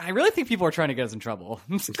Cole. I really think people are trying to get us in trouble.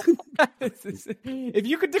 If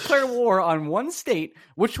you could declare war on one state,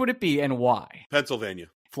 which would it be and why? Pennsylvania.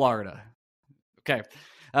 Florida. Okay.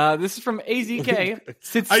 This is from AZK.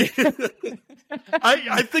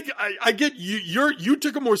 I think I get you. You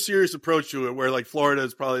took a more serious approach to it, where like Florida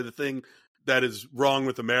is probably the thing that is wrong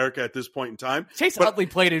with America at this point in time. Chase Utley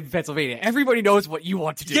played in Pennsylvania. Everybody knows what you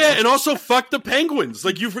want to do. Yeah, and also fuck the Penguins.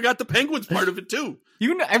 Like you forgot the Penguins part of it too.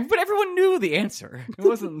 But everyone knew the answer. It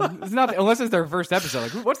wasn't. It's not unless it's their first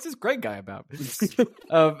episode. Like, what's this Greg guy about?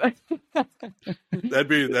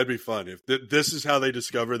 That'd be fun if this is how they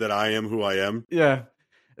discover that I am who I am. Yeah.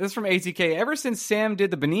 This is from ATK. Ever since Sam did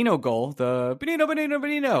the Benino goal, the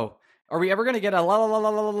Benino, are we ever going to get a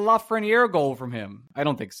Lafreniere goal from him? I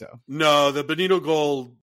don't think so. No, the Benino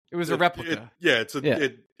goal. It was a replica.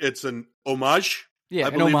 It's an homage. Yeah, I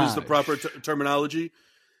believe is the proper terminology.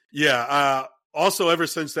 Yeah. Also, ever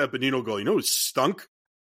since that Benino goal, it stunk.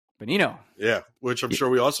 Benino. Yeah, which I'm sure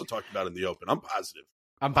we also talked about in the open. I'm positive.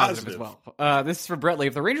 I'm positive as well. This is for Brett Lee.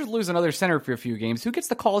 If the Rangers lose another center for a few games, who gets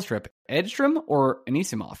the call strip? Edstrom or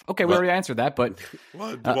Anisimov? Okay, we already answered that, but...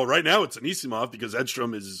 well, right now it's Anisimov because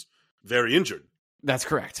Edstrom is very injured. That's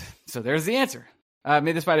correct. So there's the answer.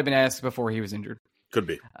 Maybe this might have been asked before he was injured. Could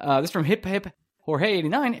be. This is from Hip Jorge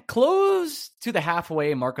 89. Close to the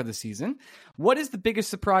halfway mark of the season. What is the biggest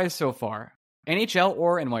surprise so far? NHL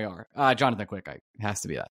or NYR? Jonathan Quick. Has to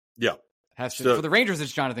be that. Yeah. For the Rangers,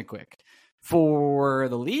 it's Jonathan Quick. For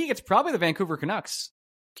the league, it's probably the Vancouver Canucks.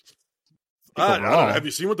 I don't know. Have you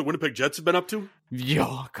seen what the Winnipeg Jets have been up to?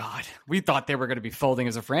 Oh, God. We thought they were going to be folding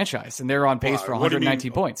as a franchise, and they're on pace for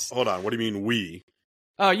 119 points. Hold on. What do you mean we?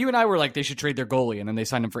 You and I were like, they should trade their goalie, and then they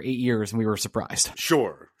signed him for 8 years, and we were surprised.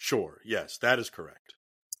 Sure. Yes, that is correct.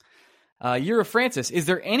 Year of Francis. Is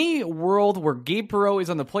there any world where Gabe Perreault is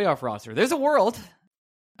on the playoff roster? There's a world.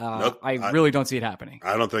 Nope, I really don't see it happening.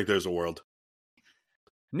 I don't think there's a world.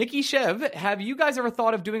 Nikki Shev, have you guys ever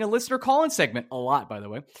thought of doing a listener call-in segment? A lot, by the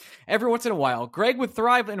way. Every once in a while. Greg would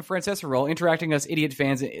thrive in a Francesa role, interacting us idiot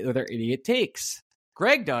fans with their idiot takes.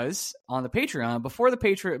 Greg does, on the Patreon, before the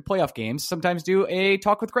playoff games, sometimes do a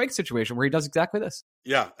Talk with Greg situation where he does exactly this.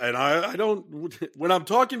 Yeah, and I don't, when I'm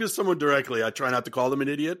talking to someone directly, I try not to call them an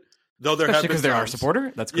idiot. Though there Especially have been because they're our times.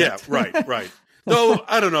 supporter? That's correct. Yeah, right. Though,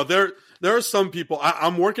 I don't know, there are some people,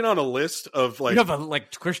 I'm working on a list of like... You have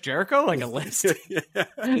like Chris Jericho? Like a list? Yeah.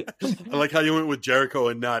 I like how you went with Jericho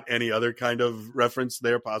and not any other kind of reference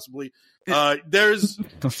there, possibly. There's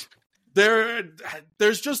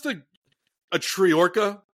just a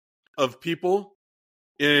Triorca of people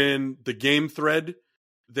in the game thread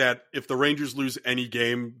that if the Rangers lose any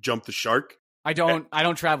game, jump the shark. I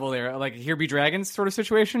don't travel there. Like Here Be Dragons sort of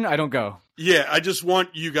situation. I don't go. Yeah, I just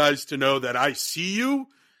want you guys to know that I see you,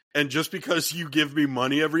 and just because you give me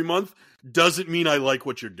money every month doesn't mean I like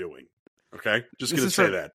what you're doing. Okay? Just going to say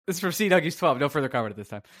that. This is for C. Dougie's 12. No further comment at this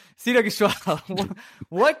time. C. Dougie's 12.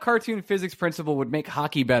 What cartoon physics principle would make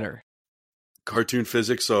hockey better? Cartoon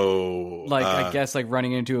physics, so... Like, I guess, like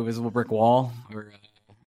running into a visible brick wall,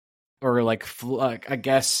 or like I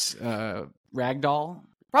guess, ragdoll.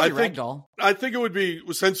 Probably ragdoll. I think it would be,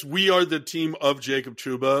 since we are the team of Jacob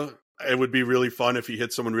Trouba, it would be really fun if he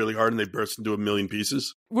hit someone really hard and they burst into a million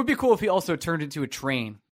pieces. It would be cool if he also turned into a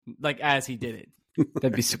train, like as he did it.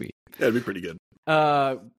 That'd be sweet. That'd be pretty good.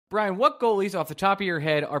 Brian, what goalies off the top of your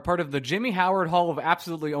head are part of the Jimmy Howard Hall of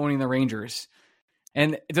absolutely owning the Rangers?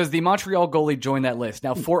 And does the Montreal goalie join that list?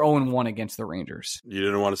 Now 4-0-1 against the Rangers. You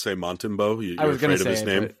didn't want to say Montembeault? You're I was going to afraid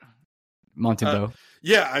say of his name? Montembeault.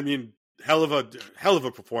 Yeah, I mean, hell of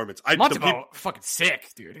a performance. Montembeault, fucking sick,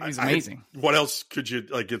 dude. He's amazing. What else could you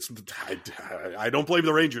like? I don't blame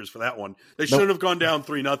the Rangers for that one. They shouldn't have gone down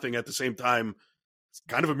 3-0 at the same time. It's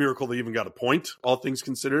kind of a miracle they even got a point, all things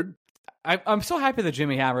considered. I'm so happy that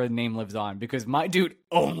Jimmy Howard name lives on because my dude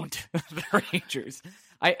owned the Rangers.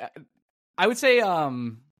 I would say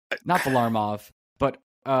not Varlamov, but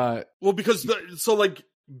because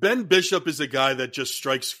Ben Bishop is a guy that just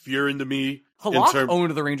strikes fear into me. Halak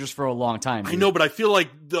owned the Rangers for a long time. Dude. I know, but I feel like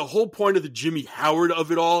the whole point of the Jimmy Howard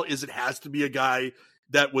of it all is it has to be a guy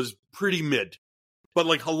that was pretty mid. But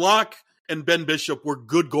like Halak and Ben Bishop were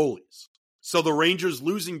good goalies. So the Rangers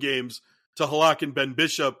losing games to Halak and Ben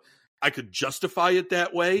Bishop, I could justify it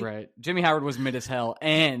that way. Right. Jimmy Howard was mid as hell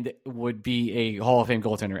and would be a Hall of Fame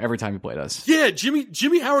goaltender every time he played us. Yeah,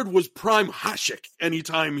 Jimmy Howard was prime Hasek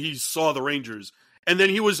anytime he saw the Rangers. And then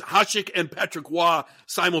he was Hasek and Patrick Waugh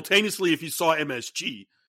simultaneously if he saw MSG.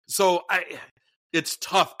 So it's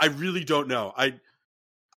tough. I really don't know.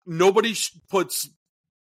 Nobody puts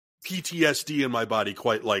PTSD in my body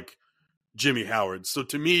quite like Jimmy Howard. So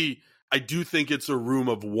to me, I do think it's a room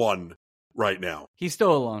of one right now. He's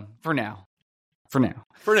still alone for now. This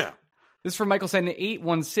is from Michael Sen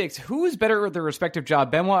 816. Who is better at their respective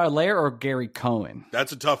job, Benoit Allaire or Gary Cohen?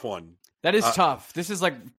 That's a tough one. That is tough. This is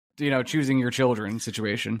like, choosing your children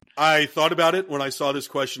situation. I thought about it when I saw this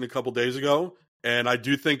question a couple days ago, and I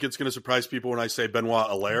do think it's going to surprise people when I say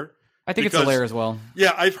Benoit Allaire. I think it's Allaire as well.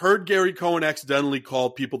 Yeah, I've heard Gary Cohen accidentally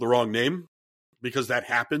call people the wrong name because that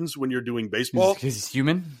happens when you're doing baseball. Because he's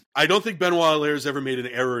human? I don't think Benoit Allaire's ever made an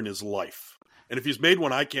error in his life. And if he's made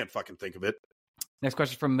one, I can't fucking think of it. Next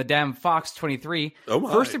question from Madame Fox 23. Oh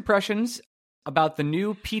my. First impressions about the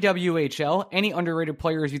new PWHL. Any underrated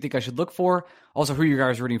players you think I should look for? Also, who are you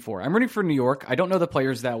guys rooting for? I'm rooting for New York. I don't know the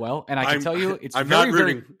players that well, and I can tell you it's I'm very, not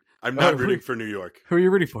rooting. I'm not rooting for New York. Who are you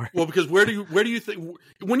rooting for? Well, because where do you think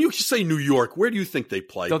when you say New York, where do you think they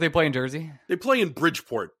play? Don't they play in Jersey? They play in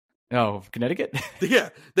Bridgeport. Oh, Connecticut? Yeah,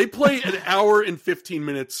 they play an hour and 15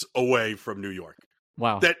 minutes away from New York.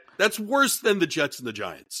 Wow. That's worse than the Jets and the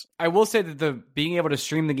Giants. I will say that the being able to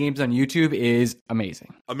stream the games on YouTube is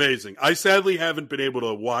amazing. Amazing. I sadly haven't been able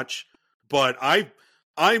to watch, but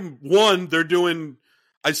I'm one, they're doing,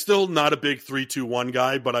 I'm still not a big 3-2-1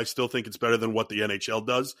 guy, but I still think it's better than what the NHL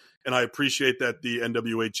does. And I appreciate that the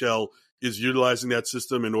NWHL is utilizing that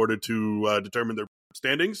system in order to determine their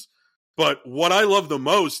standings. But what I love the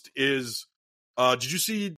most is, did you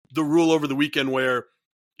see the rule over the weekend where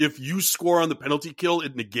if you score on the penalty kill,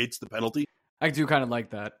 it negates the penalty? I do kind of like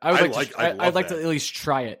that. I'd like to at least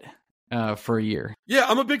try it for a year. Yeah,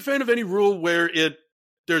 I'm a big fan of any rule where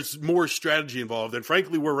there's more strategy involved. And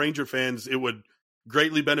frankly, we're Ranger fans. It would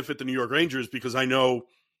greatly benefit the New York Rangers because I know,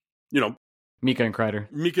 Mika and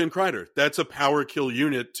Kreider. That's a power kill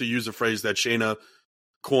unit, to use a phrase that Shayna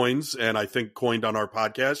coins, and I think coined on our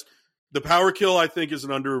podcast. The power kill, I think, is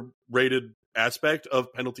an underrated aspect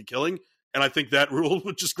of penalty killing. And I think that rule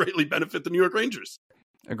would just greatly benefit the New York Rangers.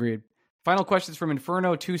 Agreed. Final questions from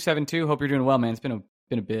Inferno272. Hope you're doing well, man. It's been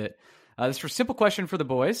been a bit. This is a simple question for the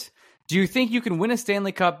boys. Do you think you can win a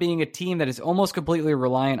Stanley Cup being a team that is almost completely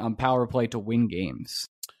reliant on power play to win games?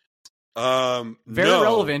 Very no.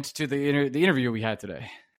 relevant to the interview we had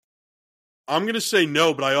today. I'm going to say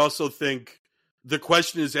no, but I also think the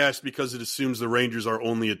question is asked because it assumes the Rangers are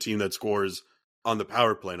only a team that scores on the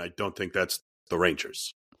power play, and I don't think that's the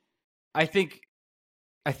Rangers. I think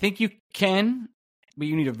you can, but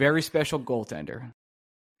you need a very special goaltender.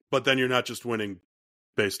 But then you're not just winning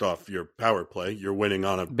based off your power play. You're winning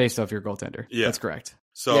on based off your goaltender. Yeah. That's correct.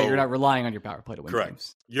 So yeah, you're not relying on your power play to win correct.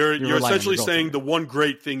 games. You're essentially saying goaltender. the one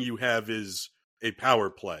great thing you have is a power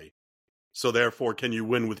play. So therefore, can you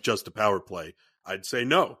win with just a power play? I'd say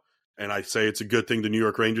no. And I say it's a good thing the New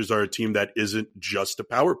York Rangers are a team that isn't just a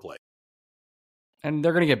power play. And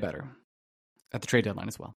they're going to get better at the trade deadline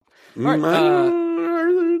as well. All right,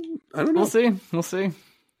 I don't know. We'll see.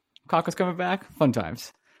 Kakko's coming back. Fun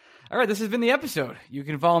times. All right, this has been the episode. You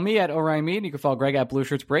can follow me at Orion Mead, and you can follow Greg at Blue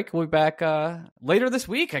Shirts Break. We'll be back later this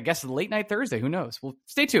week. I guess late night Thursday. Who knows? Well,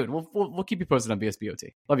 stay tuned. We'll keep you posted on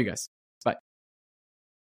BSBOT. Love you guys. Bye.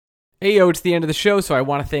 Hey, yo, it's the end of the show, so I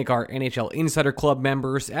want to thank our NHL Insider Club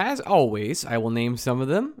members. As always, I will name some of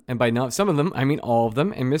them, and by some of them, I mean all of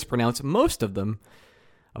them, and mispronounce most of them.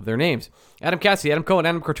 Of their names. Adam Cassidy, Adam Cohen,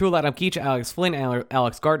 Adam Cortula, Adam Keach, Alex Flynn,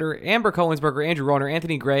 Alex Gardner, Amber Cohensberger, Andrew Roner,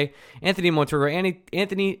 Anthony Gray, Anthony Montero,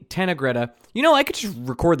 Anthony Tenegretta. You know, I could just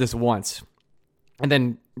record this once and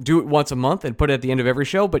then do it once a month and put it at the end of every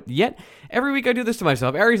show, but yet every week I do this to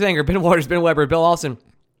myself. Ari Zanger, Ben Waters, Ben Weber, Bill Olsen,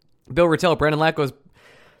 Bill Rattel, Brandon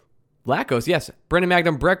Lackos, yes, Brendan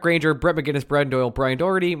Magnum, Brett Granger, Brett McGinnis, Brad Doyle, Brian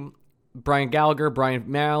Doherty, Brian Gallagher, Brian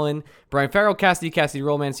Marilyn, Brian Farrell, Cassidy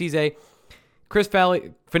Rollman, Cizé, Chris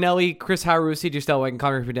Finelli, Chris Haru, CJ Stelwag,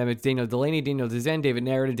 Connor Pandemic, Daniel Delaney, Daniel Dezen, David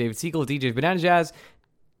Narrative, David Siegel, DJ Banana Jazz,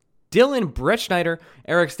 Dylan Brett Schneider,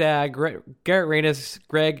 Eric Stagg, Garrett Reynes,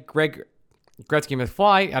 Greg Gretzky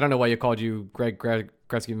McFly. I don't know why you called you Greg Gretzky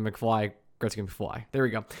McFly. There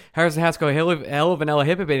we go. Harrison Haskell, Hello Vanilla,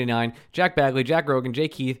 Hip 89, Jack Bagley, Jack Rogan, Jay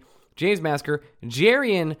Keith, James Masker,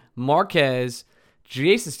 Jarian Marquez,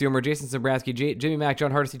 Jason Stumer, Jason Zabrowski, Jimmy Mack,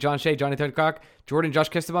 John Hardesty, John Shea, Johnny Thuncock, Jordan, Josh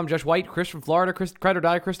Kistenbaum, Josh White, Chris from Florida, Chris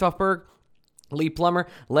Crider, Christoph Berg, Lee Plummer,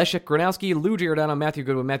 Leszek Gronowski, Lou Giordano, Matthew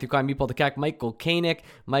Goodwin, Matthew Klein, Meeple DeCac, Michael Koenig,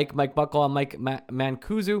 Mike Buckle, Mike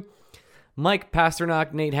Mancuso, Mike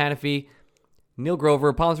Pasternak, Nate Hannafy, Neil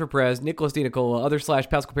Grover, Palms Perez, Nicholas DiNicola,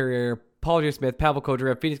 Pascal Perrier, Paul J. Smith, Pavel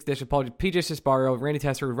Kodrev, Phoenix Edition, PJ Cispario, Randy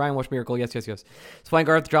Tesser, Ryan Wash Miracle, yes. Swine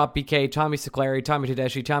Garth, Drop, BK, Tommy Siclari, Tommy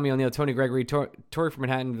Tedeschi, Tommy O'Neill, Tony Gregory, Tori from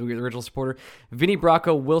Manhattan, the original supporter, Vinny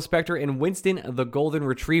Bracco, Will Spector, and Winston the Golden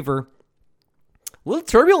Retriever. A little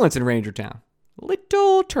turbulence in Ranger Town.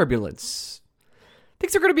 Little turbulence.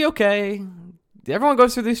 Things are going to be okay. Everyone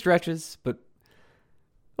goes through these stretches, but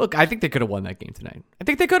look, I think they could have won that game tonight. I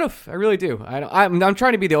think they could have. I really do. I'm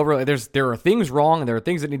trying to be the overall. There are things wrong, and there are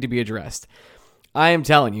things that need to be addressed. I am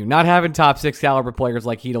telling you, not having top 6 caliber players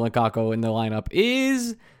like Hedel and Kakko in the lineup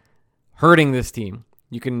is hurting this team.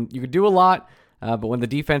 You can do a lot, but when the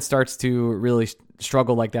defense starts to really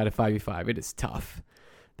struggle like that at 5v5, it is tough.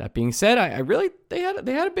 That being said, they had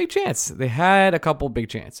a big chance. They had a couple big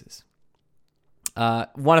chances.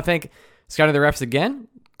 Want to thank Scouting the Refs again.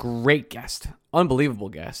 Great guest. Unbelievable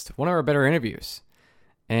guest. One of our better interviews.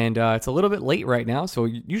 And it's a little bit late right now, so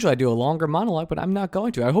usually I do a longer monologue, but I'm not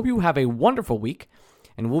going to. I hope you have a wonderful week,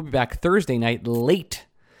 and we'll be back Thursday night late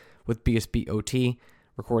with BSBOT,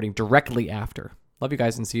 recording directly after. Love you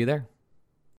guys, and see you there.